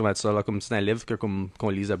tout, je me souviens de ça, là, comme c'est un livre qu'on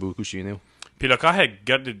lisait beaucoup chez nous. Puis là, quand j'ai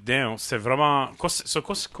regardé dedans, c'est vraiment.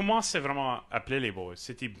 Comment c'est vraiment appelé les boys?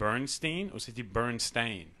 C'était Bernstein ou c'était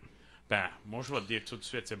Bernstein? Ben, moi, je vais te dire tout de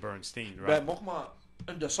suite, c'est Bernstein, right? Ben, moi,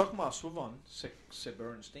 de ça que moi souvent, c'est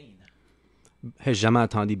Bernstein. J'ai jamais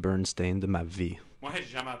entendu Bernstein de ma vie. Moi, j'ai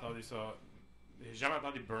jamais entendu ça. J'ai jamais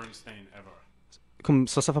entendu Bernstein, ever. Comme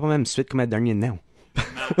ça fait pas même suite comme un dernier nom. Mais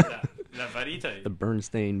la vérité. The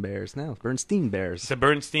Bernstein Bears. Non, Bernstein Bears. C'est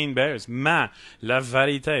Bernstein Bears. Mais la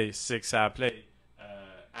vérité, c'est que ça appelait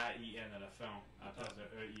A-I-N à la fin, à la place de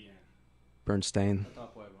E-I-N. Bernstein.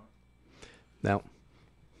 Attends, pas, Non.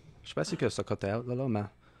 Je sais pas si que ça cote out là, mais.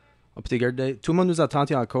 On peut regarder. Tout le monde nous entend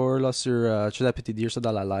encore là sur. Tu as peut-être dire ça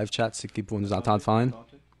dans la live chat, c'est qu'ils peuvent nous entendre fine.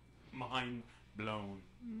 Mind blown.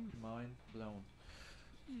 Mind blown.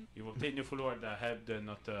 Il va peut-être nous falloir l'aide de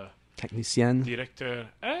notre Technicienne. directeur.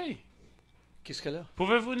 Hey! Qu'est-ce qu'elle a?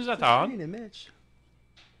 Pouvez-vous nous attendre?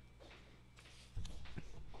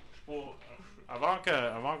 Avant que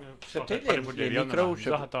C'est peut-être les micros, ou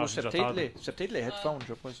c'est peut-être les headphones, je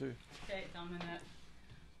suis pas sûr. Okay, dans une minute.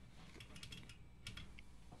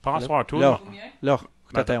 Bonsoir tout. Là,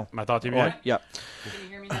 t'attends. M'attendez mieux? Ouais, yeah. Can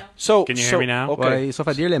you hear me now? So, Can you hear me now? Okay. Ouais, sauf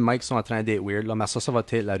à dire les mics sont en train d'être weird là, mais ça va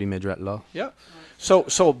être la rue Midret là. Yeah.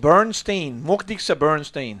 So Bernstein. Moi, je dis que c'est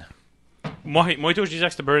Bernstein. Moi, tout, je disais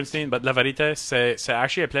que c'était Bernstein, mais la vérité, c'est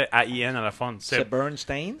actually appelé A-I-N à la fin. C'est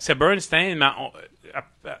Bernstein? C'est Bernstein, mais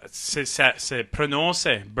c'est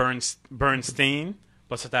prononcé Bernstein,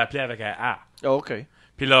 parce que c'était appelé avec un A. Oh, OK.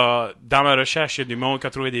 Puis là, dans ma recherche, il y a du monde qui a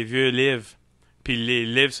trouvé des vieux livres. Puis les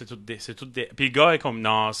livres, c'est tout des... Puis le gars est comme,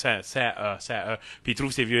 non, c'est A. Puis il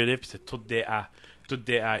trouve ses vieux livres, puis c'est tout des A. Tout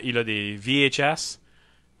des A. Il a des VHS,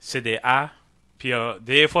 c'est des A. Puis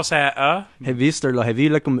des fois, c'est un A. Heavy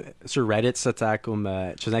là, comme sur Reddit, c'était comme,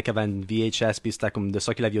 tu sais qu'il y avait une VHS, puis c'était comme de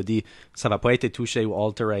ça qu'il avait dit, ça va pas être touché ou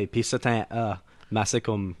altéré, puis c'était un A. Mais c'est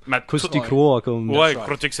comme, qu'est-ce que tu crois, comme... Ouais, je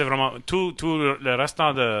crois que c'est vraiment... Tout le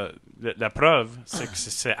restant de la preuve, c'est que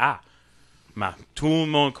c'est A. Mais tout le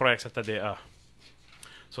monde croyait que c'était des A.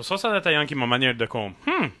 So, ça, c'est un détaillant qui m'a manière de comme,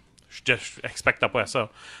 je n'expectais pas ça.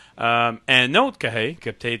 Un autre que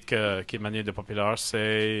peut-être qui est manière de populaire,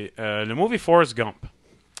 c'est le movie Forrest Gump.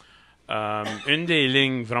 Une des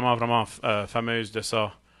lignes vraiment, vraiment fameuses de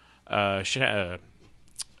ça.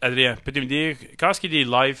 Adrien, peux-tu me dire, quand est-ce qu'il dit «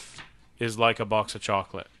 Life is like a box of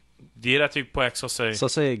chocolate », dirais-tu pas que ça c'est... Ça,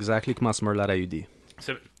 c'est exactement comment Smurler a eu dit.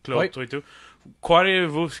 C'est Claude, Oui. toi et tout.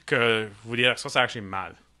 Croyez-vous que vous direz que ça c'est actually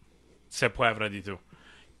mal? C'est pas vrai du tout.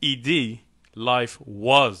 Il dit « Life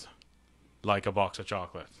was like a box of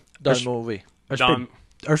chocolate ». Dans le movie.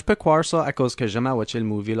 Je peux croire ça à cause que j'ai jamais watché le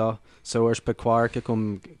movie là. So, je peux croire que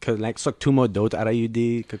comme que ça que tout le monde d'autre aurait eu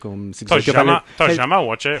dit que comme c'est T'as jamais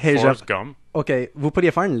watché Hey, Forrest Gump? OK, vous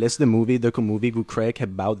pourriez faire une liste de movies de comme movies que vous croyez que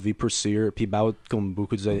about vie pour sûr puis about comme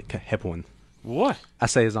beaucoup de que hepon. What? À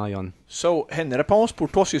 16 ans yon. So, une réponse pour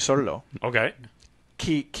toi, c'est celle-là. OK.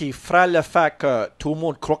 Qui fera le fait que tout le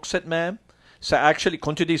monde croque cette même. C'est actually,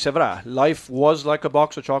 quand tu dis, c'est vrai. Life was like a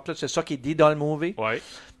box of chocolate. C'est ça qu'il dit dans le movie. Ouais.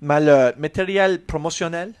 Mais le matériel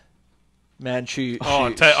promotionnel, man, Oh,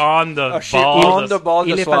 t'es on the je suis ball. on the ball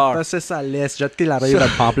Il ce est fait soir. passer sa liste, jette qu'il arrive à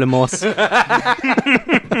pamplemousse.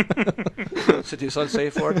 C'était ça le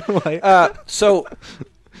safe word. Ouais. So,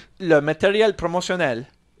 le matériel promotionnel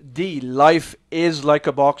dit Life is like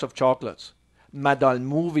a box of chocolates. Mais dans le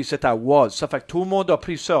movie, c'était was. Ça fait que tout le monde a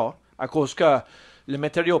pris ça à cause que le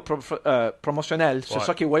matériel promotionnel, c'est Ouais.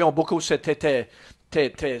 ça qu'ils voyons beaucoup, c'est répété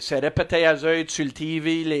à eux sur le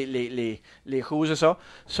TV, les choses et ça.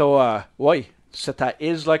 So, oui, c'était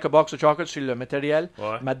is like a box of chocolates sur le matériel.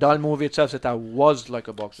 Ouais. Mais dans le movie itself, c'était was like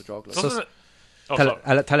a box of chocolates. Ça, c'est- Oh, ça.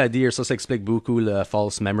 T'as à dire, ça explique beaucoup le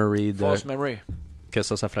false memory de False memory. que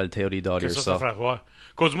ça ferait le théorie d'audio Que ça ça. ferait, ouais.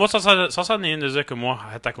 Cause moi, ça n'est une de ceux que moi,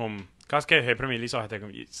 j'étais comme, quand j'ai premier lit, ça, j'étais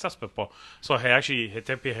comme, ça se peut pas. So, j'ai actually,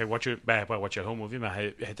 j'étais, puis j'ai watché, pas watché le whole movie,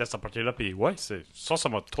 mais j'étais cette partie-là, puis ouais, ça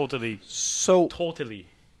m'a totally. So,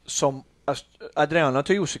 Adrien,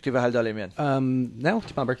 as-tu où c'est que tu vas aller dans les miennes? Non,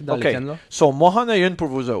 tu peux embarquer dans OK. le thème là. So, moi, j'en ai une pour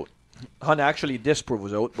vous autres. J'en ai actually 10 pour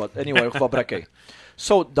vous autres, but anyway, on va braquer.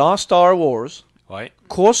 So, dans Star Wars, Ouais.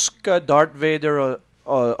 qu'est-ce que Darth Vader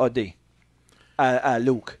a dit à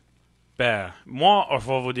Luke? Ben, moi, je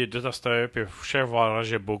vais vous dire deux testeurs, puis je sais voir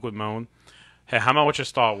j'ai beaucoup de monde. Hey, hammer watch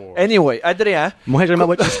Star Wars. Anyway, Adrien, Moi, j'aime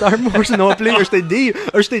watcher Star Wars non plus.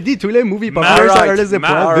 Je t'ai dit, tous les movies Man, populaires, ça right, les man,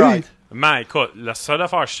 pas alright. vus. Man, écoute, la seule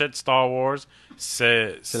affaire shit Star Wars,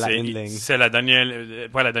 c'est la ending. C'est la dernière,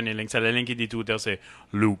 pas la dernière ligne, c'est la ligne qui dit tout, c'est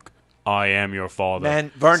Luke, I am your father. man,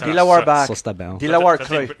 Vern, Ça- dis-la voir ça- back. Ça, c'était bien. Dis-la voir Ça,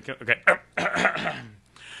 creux. OK.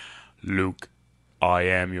 Luke, I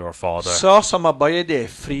am your father. Ça m'a baillé des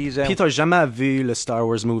frises. Puis t'as jamais vu le Star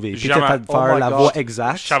Wars movie. Puis Jamais. t'as fait Oh faire my la God. voix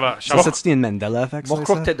exacte. Chava- Ça, Chava- c'était une Mandela effect. Mon ça,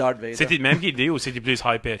 croc, ça? t'es Darth Vader. C'était le même idée ou c'était plus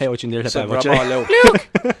high pitch? Hey, what you need, C'est pas vraiment watcher. low.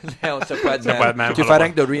 Non, c'est pas de pas de même, même. Tu fais alors.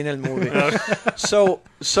 rien que de ruiner le movie.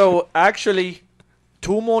 So, actually,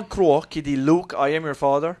 tout le monde croit qu'il dit Luke, I am your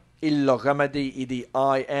father. Il l'a remédié, il dit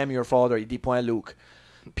I am your father. Il dit point Luke.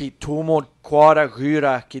 Puis tout le monde croira,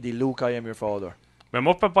 rura qu'il dit Luke, I am your father. Mais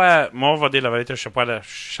moi, on va dire la vérité, je sais pas la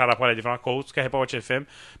différence cause, quand j'ai pas watché le film.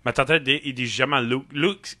 Mais t'entends dire, il dit jamais Luke.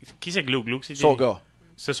 Luke, qui c'est que Luke? Luke, c'est Son gars.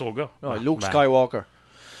 C'est son gars. No, Ah, Luke ben, Skywalker.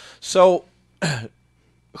 So,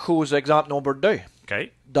 who's exemple number 2?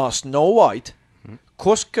 OK. Dans Snow White,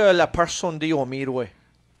 qu'est-ce que la personne dit au miroir?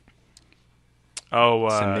 Oh,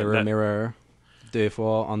 C'est mirror, la- mirror. Deux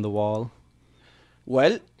fois on the wall.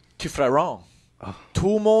 Well, tu ferais wrong.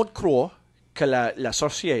 Tout le monde croit que la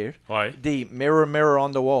sorcière Ouais. dit mirror, mirror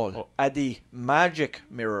on the wall. Oh. Elle dit magic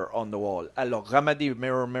mirror on the wall. Elle a remédié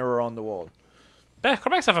mirror, mirror on the wall. Ben,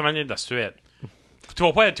 comment que ça fait manier de la Suède? Tu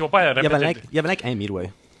vas pas Il y avait répéter. like un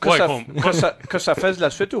midway. Que, Ouais, ça, comme- que ça fasse la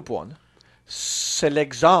suite au point, c'est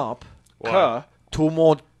l'exemple Ouais. que tout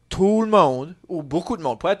le monde, ou beaucoup de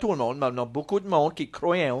monde, pas tout le monde, mais il y a beaucoup de monde qui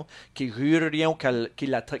croyaient, qui jureraient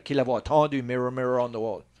qu'il avait entendu mirror, mirror on the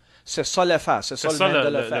wall. C'est ça l'effet, c'est ça C'est le ça Mandela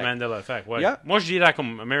le effect. Mandela Effect, ouais. Yeah. Moi, je dirais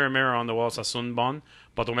comme Mirror, Mirror on the Wall, ça sonne bon,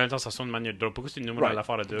 mais en même temps, ça sonne de manière drôle. Pourquoi c'est une numéro à Right.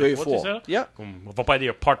 l'affaire de deux? Deux fois, fois. c'est ça? Yeah. Comme, on va pas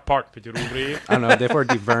dire part, puis tu rouvrir. Ah non, des fois,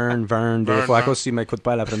 il dit Vern, des Vern, fois, à Vern. cause qu'il m'écoute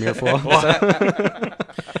pas la première fois.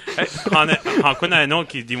 Hey, on connaît un autre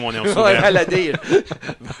qui dit mon nom Ouais, souvent. elle a dit.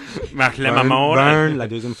 Marc la maman. Vern, la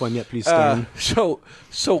deuxième fois, il a plus stern.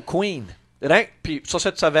 So Queen. Right? Puis ça,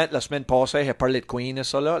 cette savante, la semaine passée, j'ai parlé de Queen et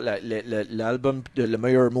ça là, l'album de le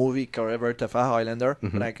meilleur movie qu'ever t'as fait, Highlander.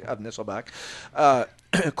 Right? Amenez ça back.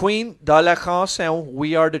 Queen, dans la chanson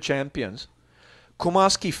We Are the Champions, comment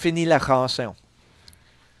est-ce qu'il finit la chanson?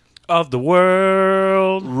 Of the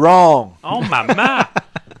world. Wrong. Oh, maman.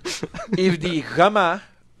 Il dit vraiment,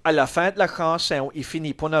 à la fin de la chanson, il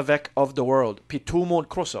finit pas avec Of the World. Puis tout le monde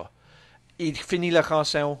croit ça. Il finit la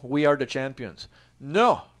chanson We Are the Champions.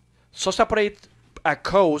 Non. Ça pourrait être à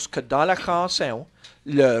cause que dans la chanson,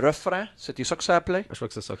 le refrain, c'était ça que ça s'appelait? Je crois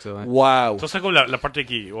que c'est ça que c'est, ouais. Wow. Ça, c'est comme la partie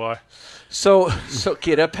qui, ouais. So,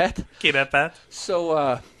 qui répète. Qui répète. So,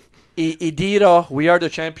 il dira We Are the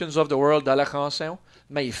Champions of the World dans la chanson,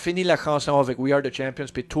 mais il finit la chanson avec We Are the Champions,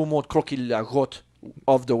 puis tout le monde croit qu'il la route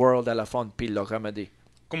of the World à la fin, puis il l'a remédié.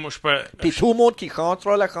 Comme je peux. Puis tout le monde qui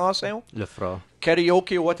chantera la chanson, Le fera.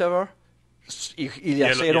 karaoke ou whatever, ils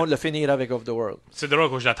essaieront de le finir avec Of the World. C'est drôle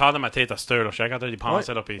que je l'attends dans ma tête à cette heure. Je suis quand tu penses,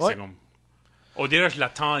 Ouais, là, puis ouais. c'est comme. On dirait que je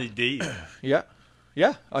l'attends l'idée. Yeah,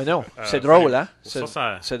 I know. C'est drôle, hein?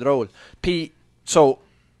 ça- C'est drôle. Puis, so,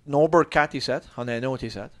 Norbert 47, on a un autre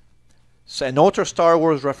ici. C'est un autre Star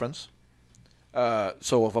Wars reference.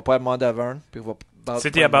 So, on va pas demander à Vern, puis on va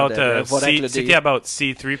C'était about, c'était about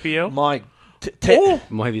C3PO. Mike,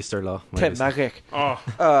 Moi, j'ai vu ce là. t'es Marek. Oh.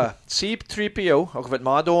 C3PO, on va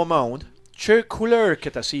demander au monde, quelle couleur que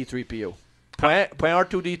t'as C3PO? Point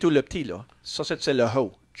R2D2, le petit, là. Ça, c'est le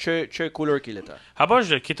haut. Quelle couleur qu'il était? How about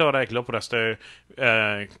je quitte avec là pour rester.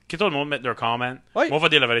 Quitte le monde mettre leur comment. Oui. Moi, on va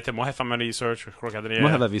dire la vérité. Moi, j'ai fait ma research. Je crois qu'Adrien.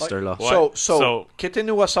 Moi, j'avais vu ce là. Ouais. So,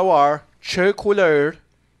 quittez-nous à savoir, quelle couleur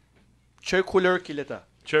qu'il était?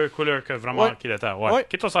 Quelle couleur que vraiment Ouais. qu'il était. Ouais. Ouais.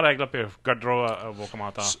 Quitte ça avec là, puis gardera vos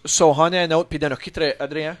commentaires. So, on a un autre, puis d'un autre, quitterait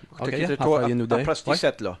Adrien. Ok, Quitterait yeah, toi après, il y en a deux. après ce Ouais.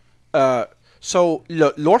 17 là. So,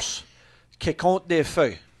 l'ours qui compte des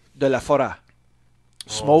feuilles de la forêt.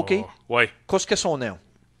 Smokey, Oh, ouais. qu'est-ce que son nom?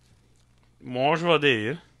 Moi, je vais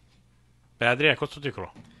dire. Ben, Adrien, qu'est-ce que tu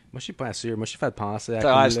crois? Moi, je suis pas sûr. Moi, je suis fait penser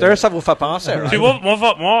à. Ah, comme ça vous fait penser, right? Tu vois,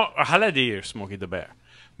 moi, j'allais dire Smokey the Bear.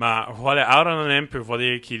 Mais je vais aller out on him, puis je vais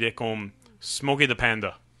dire qu'il est comme Smokey the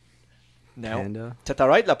Panda. Non. Panda. T'étais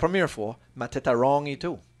right la première fois, mais t'étais wrong et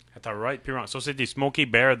tout. That's right, puis wrong. So, c'est des Smokey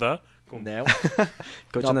Bear the. Comme... Non.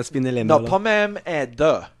 Quand Non. on a spiné les mots. Non, pas même un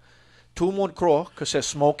de. Tout le monde croit que c'est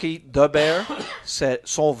Smokey the Bear. C'est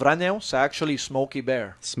son vrai nom, c'est actually Smokey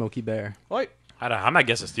Bear. Smokey Bear. Oui. Alors, I'm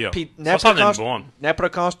guess it's deal. Puis Ça, ça est bon.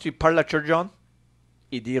 n'importe quand tu parles à Church John,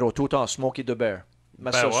 il dira tout le temps Smokey the Bear. Mais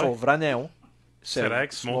Ben ouais. son vrai nom, c'est C'est vrai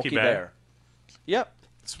que Smokey Bear. Yep.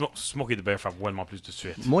 Smokey the Bear fait vraiment plus de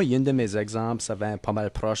suite. Moi, une de mes exemples, ça va pas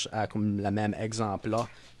mal proche à comme le même exemple-là.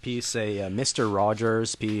 Puis c'est Mr.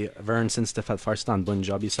 Rogers, puis Vern, since t'as fait faire ça en bon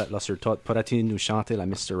job, il s'est là sur toi. Pourrais-tu nous chanter la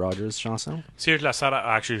Mr. Rogers chanson? Si je la sais,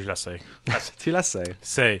 actually, je la sais. Tu la sais.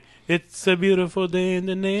 C'est It's a beautiful day in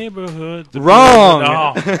the neighborhood. Wrong!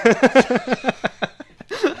 Oh,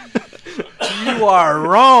 You are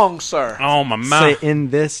wrong, sir. oh maman. C'est In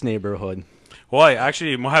This Neighborhood. Ouais,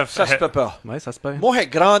 actually, moi, Ça se peut pas. Ouais, ça se peut. Moi, j'ai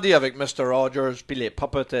grandi avec Mr. Rogers puis les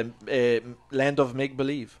Puppets et Land of Make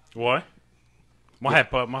Believe. Ouais. Moi,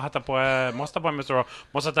 c'était pas Mr.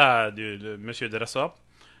 Moi, c'était le Monsieur Dress-Up.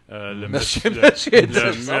 Le Monsieur le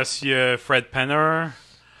Dress-Up. Monsieur Fred Penner.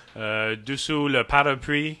 Dessous le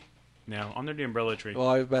parapluie. No, under the umbrella tree.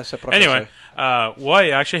 Ouais, ben c'est proche. Anyway,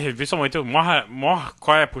 ouais, actually, j'ai vu ça moi et tout. Moi,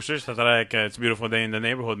 quoi, pour ça, c'était avec It's a Beautiful Day in the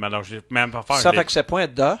Neighborhood, mais alors, j'ai même pas fait. Ça fait que c'est point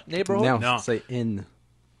de neighborhood? Non, Non. c'est In.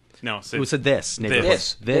 Non, c'est Ou c'est This Neighborhood.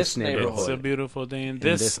 This Neighborhood. It's a beautiful day in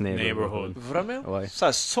this neighborhood. Vraiment? Ouais.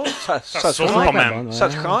 Ça sonne Ça se sonne chante pas pas même. Ouais. Ça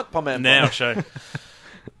se chante pas même. Non, je sais.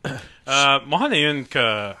 Moi, j'en ai une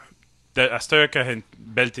que... À cette heure, qu'il y a une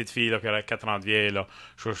belle petite fille là, qui a 4 ans de vieille, là,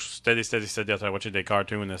 je suis steady à watcher des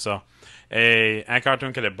cartoons et ça. Et un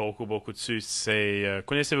cartoon qu'elle a beaucoup dessus, c'est...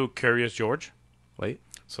 connaissez-vous Curious George? Oui.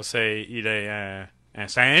 Ça, c'est... Il est un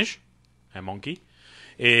singe, un monkey.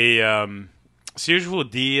 Et si je vous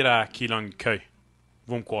dire qu'il a une queue,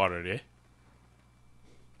 vous me croirez?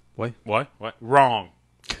 Oui. Ouais. Wrong.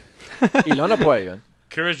 Il en a pas une.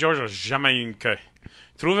 Curious George n'a jamais eu une queue.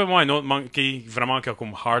 Trouvez-moi un autre monkey vraiment qui a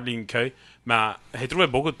comme hardly une queue. Mais j'ai trouvé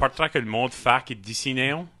beaucoup de portraits que le monde fait qui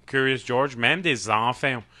dessinaient Curious George, même des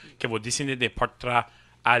enfants qui vont dessiner des portraits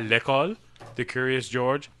à l'école de Curious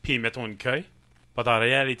George, puis ils mettent une queue. Mais en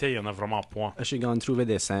réalité, il y en a vraiment point. Je suis going to trouver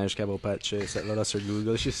des singes qui vont patcher cette là sur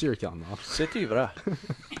Google. Je suis sûr qu'il y en a. C'était vrai.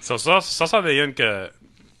 Ça c'est une que...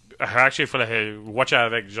 Actually, il fallait watcher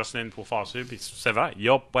avec Jocelyn pour faire ça, puis c'est vrai, il n'y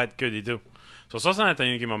a pas de queue du tout. Ça c'est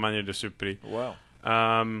une qui m'a manié de surpris. Wow.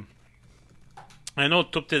 Un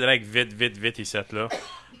autre tout petit règle vite ici là.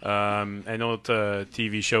 Un autre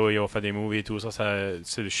TV show, il a fait des movies et tout ça,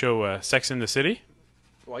 c'est le show Sex in the City.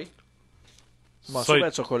 Oui. M'en Ça, souviens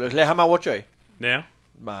de ça, quoi. Je l'ai jamais watché. Yeah.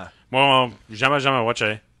 Ben, Moi, jamais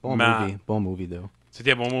watché. Bon Mais movie. Bon movie, though.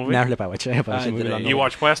 c'était un bon movie. Non, je l'ai pas watché. Il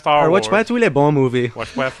watch pas Star Wars. Watch pas tous les bons movies.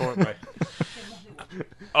 Watch pas Fort, ouais.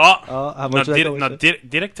 Ah! Ah, moi, Notre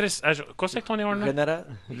directrice... Qu'est-ce que ton nom là? général.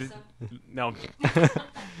 Non.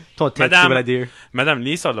 Ton tête, tu Madame, veux la dire. Madame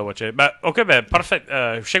Lisa l'a watché. Ben, ok, ben, parfait.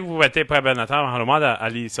 Je sais que vous êtes prêts à attendre. On demande à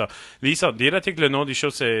Lisa. Lisa, dirais-tu que le nom du show,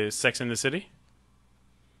 c'est Sex in the City?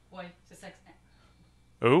 Oui, c'est sex.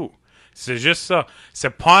 Oh! C'est juste ça.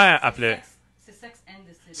 C'est pas appelé... C'est sex and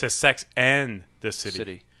the city. C'est Sex and the City.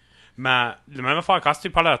 City. Mais, la même fois, quand tu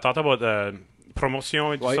parlais tantôt de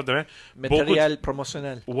promotion et tout Ouais. ça, demain, Matériel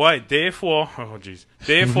promotionnel. ouais, des fois, oh jeez,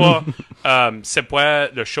 des fois, c'est pas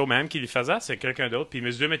le show même qui le faisait, c'est quelqu'un d'autre, puis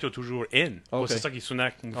mes deux étaient toujours in. Ok. C'est ça qui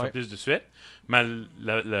sonnait qu'on fait Ouais. plus de suite. Mais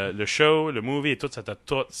le show, le movie et tout, c'était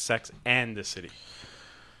tout Sex and the City.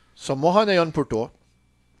 So, moi, j'en ai une pour toi.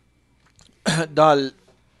 Dans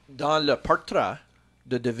le portrait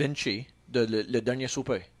de Da Vinci, de le dernier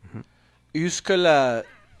souper, où est-ce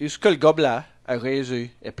que le gobelet à Jésus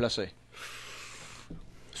est placé?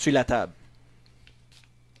 Sur la table.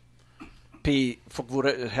 Puis, faut que vous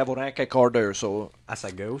ayez rien qu'un quart d'heure, so... À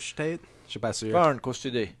sa gauche, peut-être? Je suis pas sûr. Burn, qu'est-ce que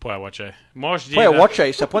tu dis? Pas à watcher. Moi, je dis... Ouais,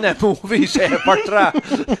 watcher, c'est pas un movie, c'est un portrait.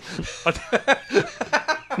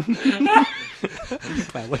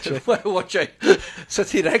 Ouais, watch it. Ouais, watcher. C'est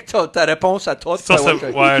direct ta réponse à toi. ça, ouais, c'est...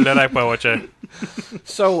 watcher. Ouais, le reste pas à watcher.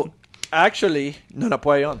 So, actually, non,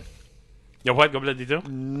 pas une. Y'a pas de gobelet du tout?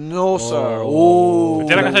 No, sir. Oh.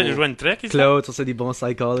 T'es là quand tu joues une trick, ici? Claude, ça c'est des bons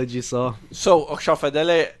psychology, ça. So, je suis fait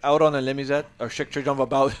d'aller out on a limousette. Je sais que quelqu'un va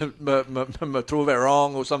me trouver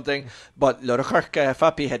wrong or something. But le recherche qu'il a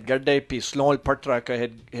fait, puis il a regardé, puis selon le portrait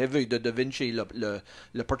qu'il a vu de Da Vinci,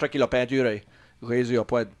 le portrait qu'il a peinturé, Jésus n'a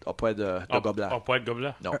pas de gobelet. Pas de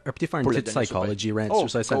gobelet. Non. Un petit faire une Pour le petite dernier psychology souper. rant Oh, sur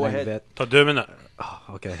ça, ça go va ahead. vite. T'as 2 minutes.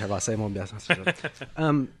 Oh, ok, je vais essayer mon bien.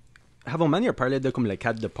 Avons manière parlé de comme le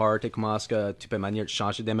cadre de part et comment est-ce que tu peux manière de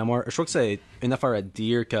changer des mémoires. Je trouve que c'est une affaire à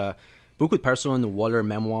dire que beaucoup de personnes voient leur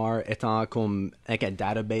mémoire étant comme avec un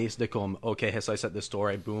database de comme ok, c'est de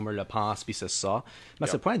story, boomer le pense puis c'est ça. Mais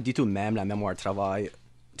c'est pas du tout même la mémoire de travail.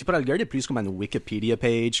 Tu peux le regarder plus comme une Wikipédia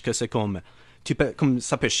page que c'est comme tu peux comme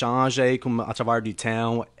ça peut changer comme à travers du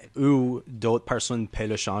temps ou d'autres personnes peuvent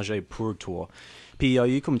le changer pour toi. Puis il y a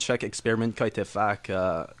eu comme chaque expériment qui a été fait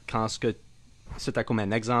que quand ce que c'était comme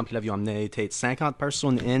un exemple, là, ils ont amené peut-être 50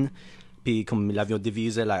 personnes in, Puis comme ils avaient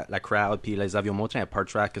divisé la crowd, puis ils avaient montré un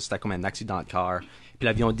portrait que c'était comme un accident de car. Puis ils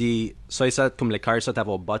avaient dit, ça, comme les cars, ça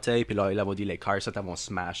t'avaient botté, puis là, ils avaient dit, les cars, ça t'avaient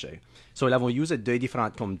smashé. So, ils avaient usé 2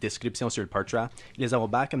 différentes comme, descriptions sur le portrait. Ils les avaient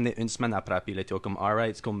back amené une semaine après, puis ils étaient comme,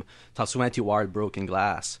 alright, c'est comme, t'as souvent tu voir le broken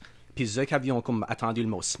glass. Puis ceux qui avaient comme attendu le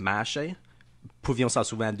mot smashé, pouvions s'en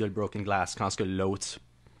souvenir de le broken glass quand ce que l'autre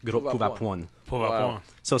groupe pouvait prendre.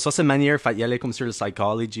 So, ça, c'est une manière de y aller comme sur le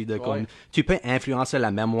psychology, de comme, tu peux influencer la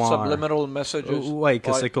mémoire. Subliminal messages. Ouais,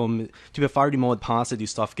 que c'est comme, tu peux faire du monde penser du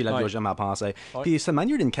stuff qu'il avait jamais pensé. Puis c'est une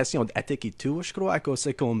manière d'une question d'éthique et tout, je crois, que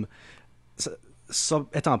c'est comme, ça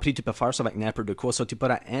étant pris, tu peux faire ça avec n'importe quoi, so tu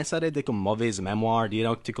pourras insérer des comme mauvaises mémoires,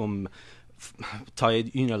 dire que tu comme, t'as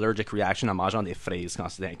une allergic reaction en mangeant des fraises quand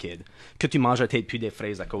c'était un kid. Que tu manges peut-être plus des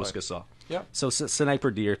fraises à cause que ça. Yeah. So, c'est un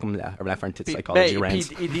peu dire comme la faire une petite psychology rant.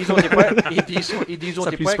 Ils disent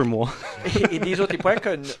aussi pas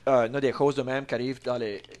que nous des choses de même qui arrivent dans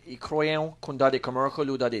les... Ils croient qu'on dans des commercials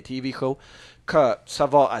ou dans des TV shows que ça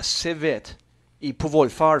va assez vite. Ils peuvent le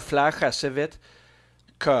faire flash assez vite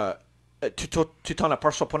que tu t'en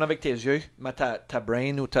aperçois pas avec tes yeux, mais ta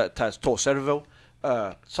brain ou ton cerveau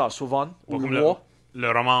ça souvent ou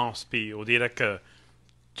le romance, puis on dirait que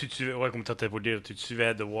comme tu pour dire, tu te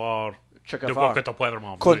suivais de voir que t'as pas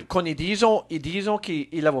vraiment vu. Quand ils disent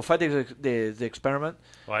qu'ils avaient fait des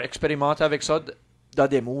expériments avec ça dans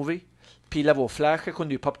des movies, puis ils avaient flashé comme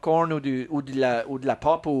du popcorn ou de la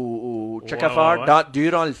pop ou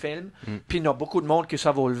durant le film, puis il y a beaucoup de monde qui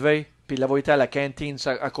s'avaient levé, puis ils avaient été à la cantine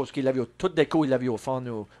à cause qu'ils avaient tout des coups, ils avaient faim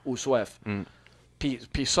ou soif.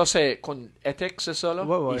 Puis ça, c'est éthique, c'est ça, là?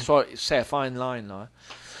 C'est fine line, là.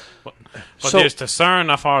 C'était ça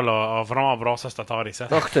une affaire, là, vraiment brasser cette affaire ici.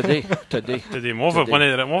 Donc, t'as dit. Moi, on va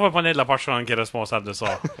prendre de la personne qui est responsable de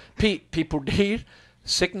ça. Puis pour dire,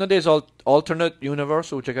 c'est que nous des alternate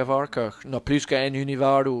universe ou quelque part, que nous plus qu'un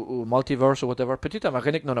univers ou multiverse ou whatever, peut-être à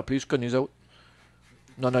Marinique, nous en a plus que nous autres.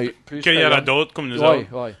 Nous en a plus qu'il y aura d'autres comme nous autres.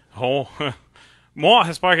 Oui. Oh. Moi,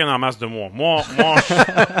 j'espère qu'il y en a en masse de moi. Moi,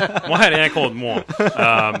 rien contre moi.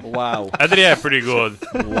 Wow. Adrien est pretty good.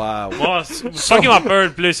 Wow. Moi, ça qui m'a peur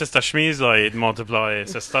le plus, c'est cette chemise-là et de multiplier.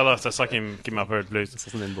 C'est ça, c'est ça qui m'a peur le plus. Ça,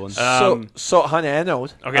 c'est une bonne. So, on a un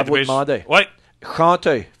autre à vous demander. Oui.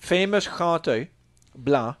 Chanteur, famous chanteur,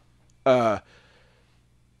 blanc,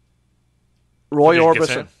 Roy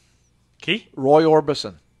Orbison. Qui? Roy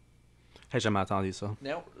Orbison. J'ai jamais entendu ça.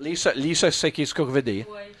 Non, Lisa c'est ce que je veux dire.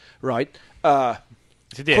 Ouais. Right.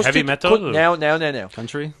 C'est des heavy metal? Non.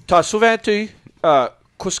 Country? T'as souviens-tu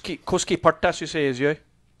qu'est-ce qui portait sur ses yeux?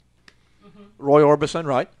 Roy Orbison,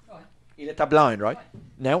 right? Ouais. Il était blind, right?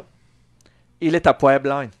 Non. Il était pas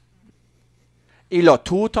blind. Il a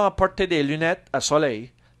tout le temps porté des lunettes à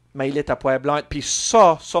soleil, mais il était pas blind. Puis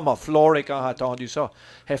ça m'a fleuré quand j'ai entendu ça.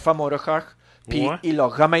 J'ai fait mon recherche, puis il a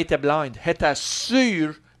jamais été blind. Il était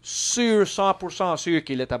sûr, 100% sûr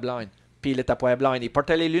qu'il était blind. Puis il était pas blind. Il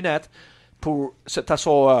portait les lunettes pour... C'était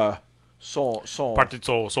son Partie de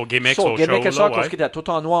son gimmick, son gimmick show, ça, là, parce qu'il était tout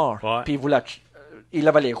en noir. Ouais. Puis il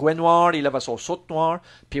avait les roues noires, il avait son soute noir,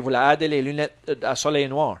 puis il voulait aider les lunettes à soleil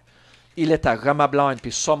noir. Il était vraiment blind,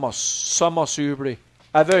 puis ça m'a surpris.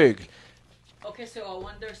 Aveugle. Okay, so I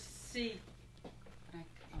wonder si...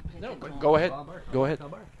 No, go ahead.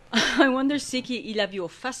 I wonder si qu'il avait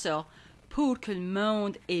fait ça pour que le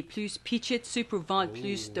monde ait plus pitché dessus pour vendre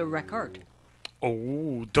plus de records.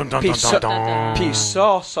 Oh, Puis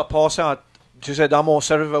ça passait tu sais, dans mon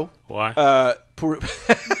cerveau. Ouais. Pour...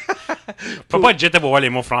 Faut pas être jeté pour voir les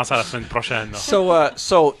mots français la semaine prochaine. Là.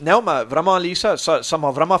 Non, mais vraiment, Lisa, ça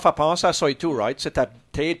m'a vraiment fait penser à ça et tout, right? C'était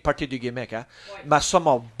peut-être partie du gimmick, hein? Ouais. Mais ça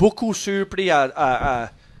m'a beaucoup surpris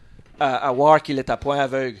à voir qu'il était point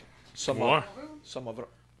aveugle. Ça m'a vraiment...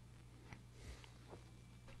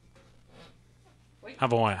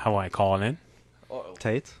 Have I call in?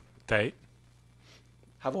 Tate?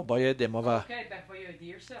 Have I bayé des mauvais... Ok, ben voyons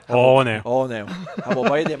dire ça. Oh, non. Have I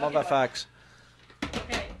bayé des mauvais facts.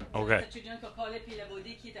 Ok. Cet étudiant qui a collé puis il avait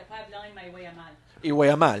dit qu'il n'était pas blind, mais il voyait mal. Il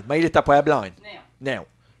voyait mal, mais il était pas blind. Non.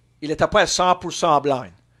 Il était pas 100%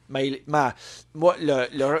 blind. Mais moi,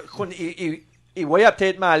 il voyait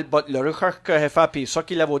peut-être mal, mais le recherche que j'ai fait, puis ce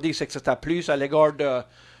qu'il avait dit, c'est que c'était plus à l'égard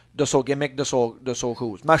de son gimmick, de son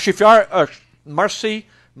cause. Mais je suis fier,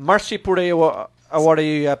 merci pour avoir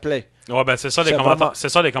appelé. Ouais, ben c'est ça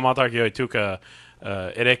les commentaires qu'il y a et tout que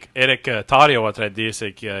Eric Tario a traité de dire,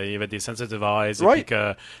 c'est qu'il y avait des sensitive eyes et puis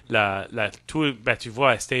que tout, ben tu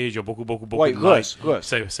vois à stage, il y a beaucoup de light.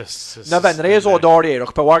 N'avait une raison d'orier,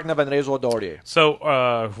 je peux voir que n'avait une raison d'orier. So,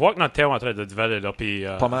 je vois que notre thème est en train de développer là, puis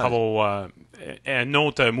un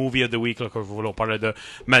autre movie of the week là, que vous voulez parler de.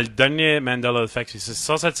 Mais le dernier Mandela Effect, c'est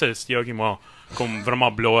ça, c'est le style qui m'a comme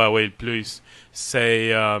vraiment blow away le plus.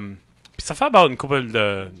 C'est puis ça fait about une couple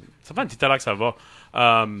de ça fait un petit temps que ça va.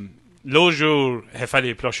 L'autre jour, il fait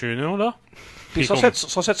des plats chez nous là. Puis ça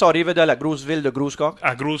c'est arrivé dans la grosse ville de Grouscock.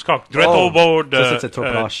 À Grouscock, direct au bord de Ça, c'est trop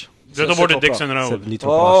proche. direct au bord de trop Dixon C'est Road. venu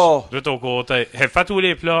trop proche. Direct au côté. Il fait tous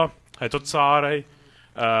les plats, il tout saré,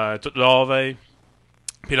 tout lavé.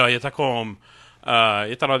 Puis là, il était comme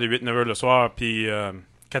il était là de 8-9 heures le soir, puis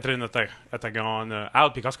Catherine était gone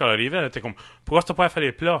out, puis quand elle arrivait, elle était comme pourquoi tu n'as pas fait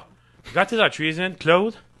les plats? Puis quand tu es dans la cuisine,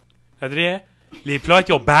 Claude, Adrien, les plats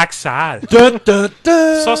étaient au bac sale.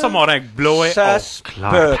 Ça m'aurait blowé. Ça se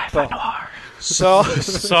peut pas. Ça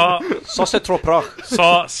c'est trop proche.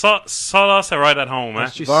 Ça là, c'est right at home, hein.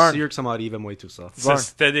 Je suis Vern. sûr que ça m'arrive moi tout ça. Ça,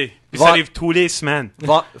 c'est aidé. Puis Vern. ça arrive tous les semaines.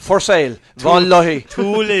 For sale. Vends-le.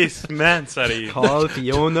 Tous les semaines, ça arrive. Call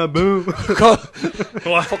Fiona Boo.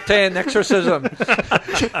 Faut que t'aies un exorcisme.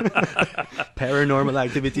 Paranormal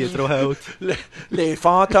activity est trop haute. Les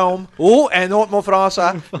fantômes. Oh, un autre mot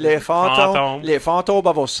français. Les fantômes. Les fantômes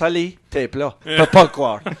vont salir tes plats. Je peux pas le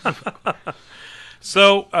croire.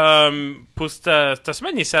 So, pour cette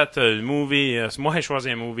semaine ici, le movie, moi j'ai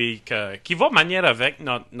choisi un movie qui va manière avec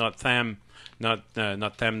notre thème,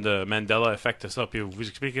 notre thème de Mandela Effect et ça, puis vous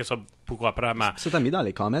expliquer ça pourquoi après. Ça t'a mis dans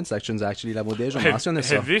les comment sections, actually, la déjà J'ai mentionné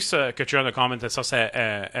ça. vu que tu as dans commenté ça, c'est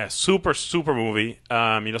un super movie.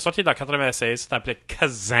 Il a sorti dans 96, ça s'appelait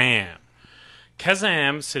Kazam.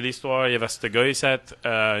 Kazam, c'est l'histoire, il y avait ce gars ici,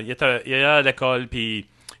 il était à l'école, puis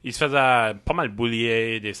il se faisait pas mal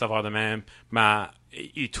boulier, des savoirs de même, mais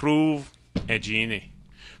il trouve un genie.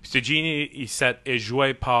 Puis ce genie, il est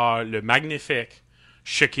joué par le magnifique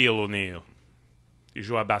Shaquille O'Neal. Il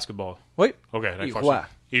joue à basketball. Oui. OK,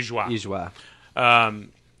 Il joue. Il joue.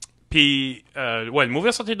 Puis, ouais, le movie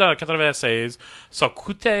est sorti dans 96. Ça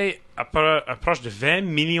coûtait proche de 20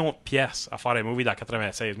 millions de pièces à faire un movie dans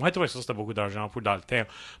 96. Moi, je trouvais que ça, c'était beaucoup d'argent pour dans le temps.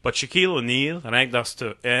 Mais Shaquille O'Neal, rien que dans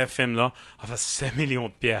ce film-là, a fait 5 millions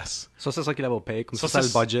de pièces. Ça, c'est ça qu'il avait payé. Comme Ça, ça,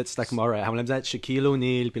 c'est- le budget. C'était comme, alright, on a besoin de Shaquille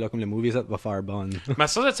O'Neal, puis là, comme le movie, ça va faire bon. Mais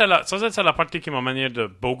ça, c'est la partie qui m'a manière de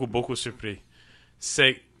beaucoup surpris.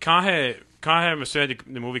 C'est quand je me souviens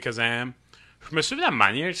du movie Kazam, je me souviens de la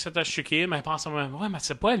manière que c'était Shaquille, mais je pense, ouais, mais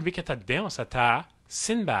c'est pas lui qui était dedans, c'était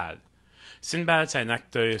Sinbad. Sinbad, c'est un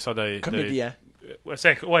acteur, ça, Comédien.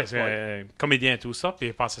 c'est un comédien et tout ça, puis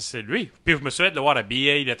je pense que c'est lui. Puis je me souviens de le voir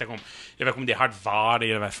habillé, il avait comme des hard var,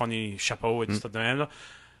 il avait un funny chapeau et tout ça de même, là.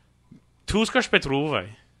 Tout ce que je peux trouver,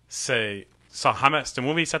 c'est ça, ce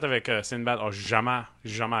movie set avec Sinbad a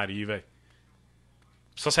jamais arrivé.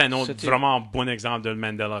 Ça, c'est un autre C'était- vraiment bon exemple de le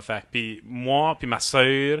Mandela Effect. Puis moi, puis ma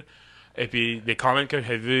soeur, et puis les comments que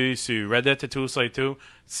j'ai vus sur Reddit et tout ça et tout,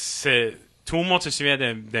 c'est... Tout le monde se souvient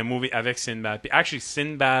d'un movie avec Sinbad. Puis, actually,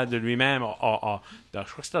 Sinbad de lui-même, je crois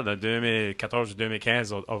que c'était dans 2014 ou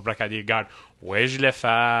 2015, a bracadé, regarde, ouais, je l'ai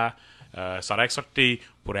fait, ça aurait sorti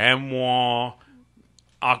pour un mois,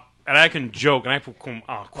 avec une joke, rien pour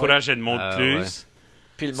encourager le monde plus.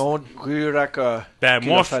 Puis le monde croirait que Ben, qu'il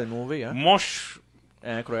moi, a fait le movie. Hein? Moi,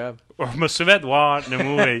 Incroyable. je me souviens de voir le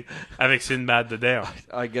movie avec Sinbad dedans.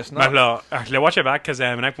 I guess Mais not. là, je l'ai watché back parce que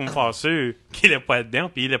j'aimerais pour me faire sûr qu'il n'est pas dedans,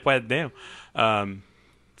 puis il n'est pas dedans.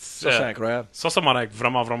 Ça, c'est incroyable. Ça m'a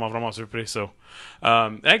vraiment surpris, ça.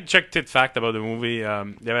 Check tit fact about the movie. Il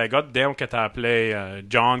y avait un gars dedans qui était appelé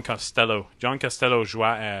John Costello. John Costello jouait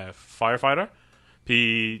à Firefighter.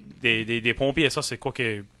 Puis des pompiers, et ça, c'est quoi qui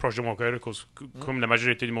est proche de mon cœur, comme la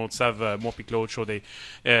majorité du monde savent, moi puis Claude, je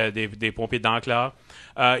suis des pompiers d'Enclave.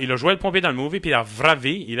 Il a joué le pompier dans le movie, puis la vraie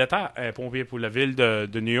vie, il était un pompier pour la ville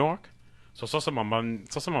de New York. Ça m'a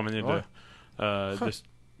mené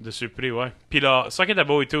de surpris, ouais. Puis là, ça qui était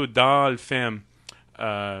beau et tout, dans le film,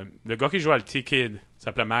 le gars qui jouait le T-Kid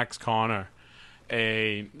s'appelait Max Connor.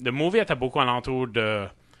 Et le movie était beaucoup alentour de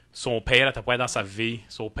son père était pas dans sa vie.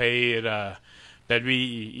 Son père,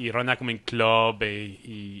 lui, il runnait comme une club et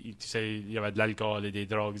tu sais, il y avait de l'alcool et des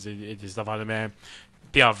drogues et des affaires de même.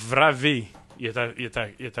 Puis en vraie vie, il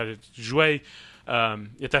était joué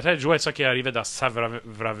ça qui arrivait dans sa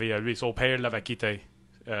vraie vie à lui. Son père l'avait quitté,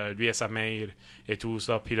 lui et sa mère et tout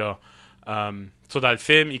ça. Puis là, dans le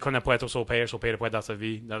film, il connaît pas être son père n'est pas dans sa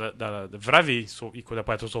vie. Dans la vraie vie, il connaît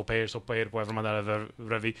pas être son père n'est pas vraiment dans la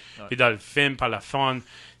vraie vie. Ouais. Puis dans le film, par la fun,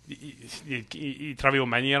 ils travaillent aux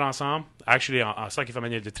manières ensemble. Actually, en ça qui fait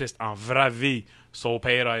manière de triste, en vraie vie, son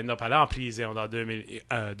père a été allé en prison dans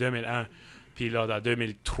 2001. Puis là, dans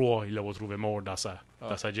 2003, il l'a retrouvé mort dans sa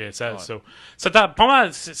jail cell. Ouais. So, c'était pas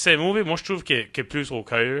mal. C'est un movie, moi, je trouve, qui est plus au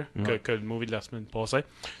cœur que le movie de la semaine passée.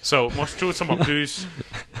 So, moi, je trouve que ça m'a plus...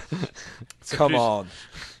 Come on.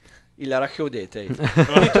 il a raccordé. Puis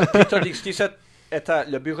t'as dit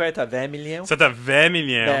que le bureau est à 20 millions. C'est à 20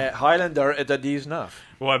 millions. Ben, Highlander est à 19.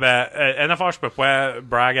 Ouais, ben, une affaire, je peux pas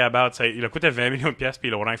brag about, c'est il a coûté 20 millions de pièces, puis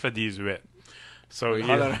il a rien fait 18. So,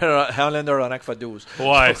 Highlander en a fait 12.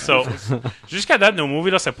 Ouais, so, jusqu'à date, nos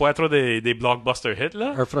movies, là, c'est pas trop des blockbuster hits,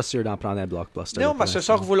 là. Un fera sûr d'en prendre un blockbuster. Non, mais c'est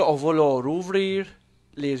ça on va leur rouvrir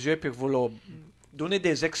les yeux, puis on va leur donner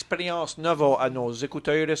des expériences neuves à nos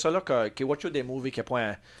écouteurs et ça, là, qui watchent des movies qui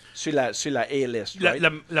point sur la A-list, right?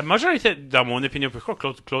 La majorité, dans mon opinion, pourquoi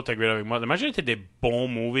Claude agree avec moi, la majorité des bons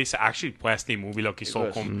movies, c'est actually presque des movies, là, qui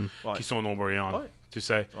sont qui sont number one. Ouais. Tu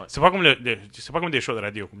sais, ouais. C'est pas comme des shows de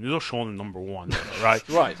radio, comme nous autres shows number one, right?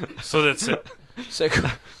 Right. So that's it. C'est quoi?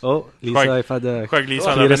 Oh, Lisa est fait de... Quoi que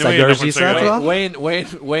Lisa Il reste à gorger ça, toi?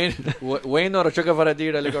 Wayne har jag vara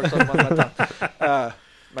dire eller går så man.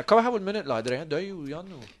 Men kan vi ha en minute là, Adrien? Deux ou Yann?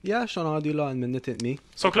 Yeah, je suis rendu là une minute et demie.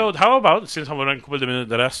 So Claude, how about, since on va une couple de minutes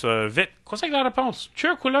de reste, vite, quoi c'est que la réponse? Tu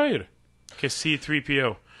as couleur que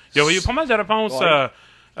C3PO? Il y a eu pas mal de réponses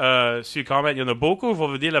sur comment. Il y en a beaucoup, je vais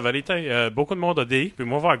vous dire la vérité. Beaucoup de monde a dit, puis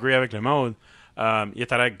moi je vais agree avec le monde. Il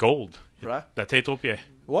était avec Gold. Vrai? La tête aux pieds.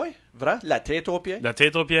 Oui, vrai? La tête aux pieds? La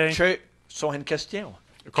tête aux pieds. C'est une question.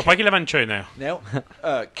 Je comprends qu'il avait une chaîne, là. Non.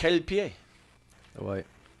 Quel pied? Oui.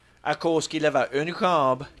 À cause qu'il avait une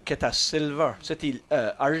jambe qui était silver. C'était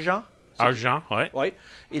argent. Argent, oui. Oui.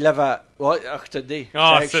 Il avait... Oui, je te dis.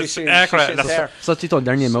 Ah, c'est incroyable. Ça, c'est ton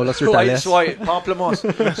dernier mot, là, sur ta liste. Oui, pamplemousse.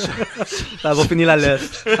 Ça va finir la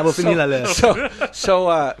liste. Ça va finir la liste.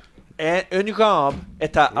 Une jambe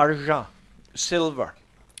était argent. Silver.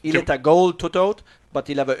 Il était gold tout autre, mais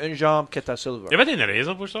il avait une jambe qui était silver. Il y avait une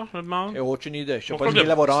raison pour ça, je me demande. Aucune idée. Je sais pas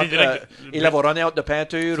s'il avait runné out de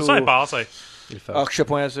peinture ou... Ça est passé. Ah, je suis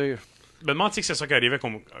pas sûr. Je me demande si c'est ça qui arrivait,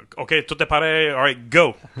 comme, OK, tout est pareil, alright,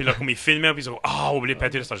 go. Puis là, comme il filmait, puis ils ont oublié de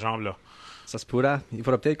peinture cette jambe-là. Ça se pourrait. Il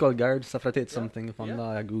faudra peut-être qu'on le garde. Ça ferait peut-être something on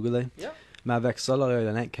là à googler. Mais avec ça, là, il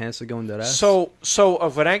y a 15 secondes de reste. So, je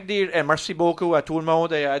voudrais dire merci beaucoup à tout le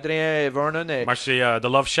monde, et Adrien et Vernon. Merci The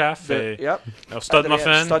Love Chef, Stud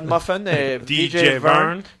Muffin et DJ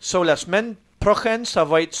Vern. So, la semaine prochaine, ça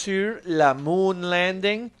va être sur la Moon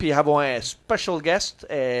Landing, puis avoir un special guest,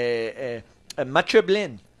 Mathieu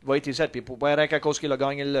Blin. Va être ici, puis pour voir à cause qu'il a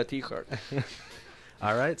gagné le t-shirt.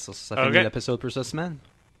 All right, so ça finit l'épisode pour cette semaine.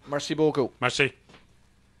 Merci beaucoup. Merci.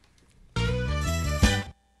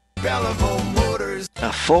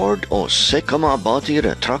 À Ford, on sait comment bâtir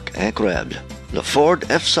un truck incroyable. Le Ford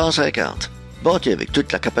F-150. Bâti avec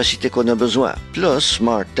toute la capacité qu'on a besoin, plus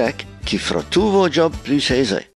Smart Tech qui fera tous vos jobs plus aisés.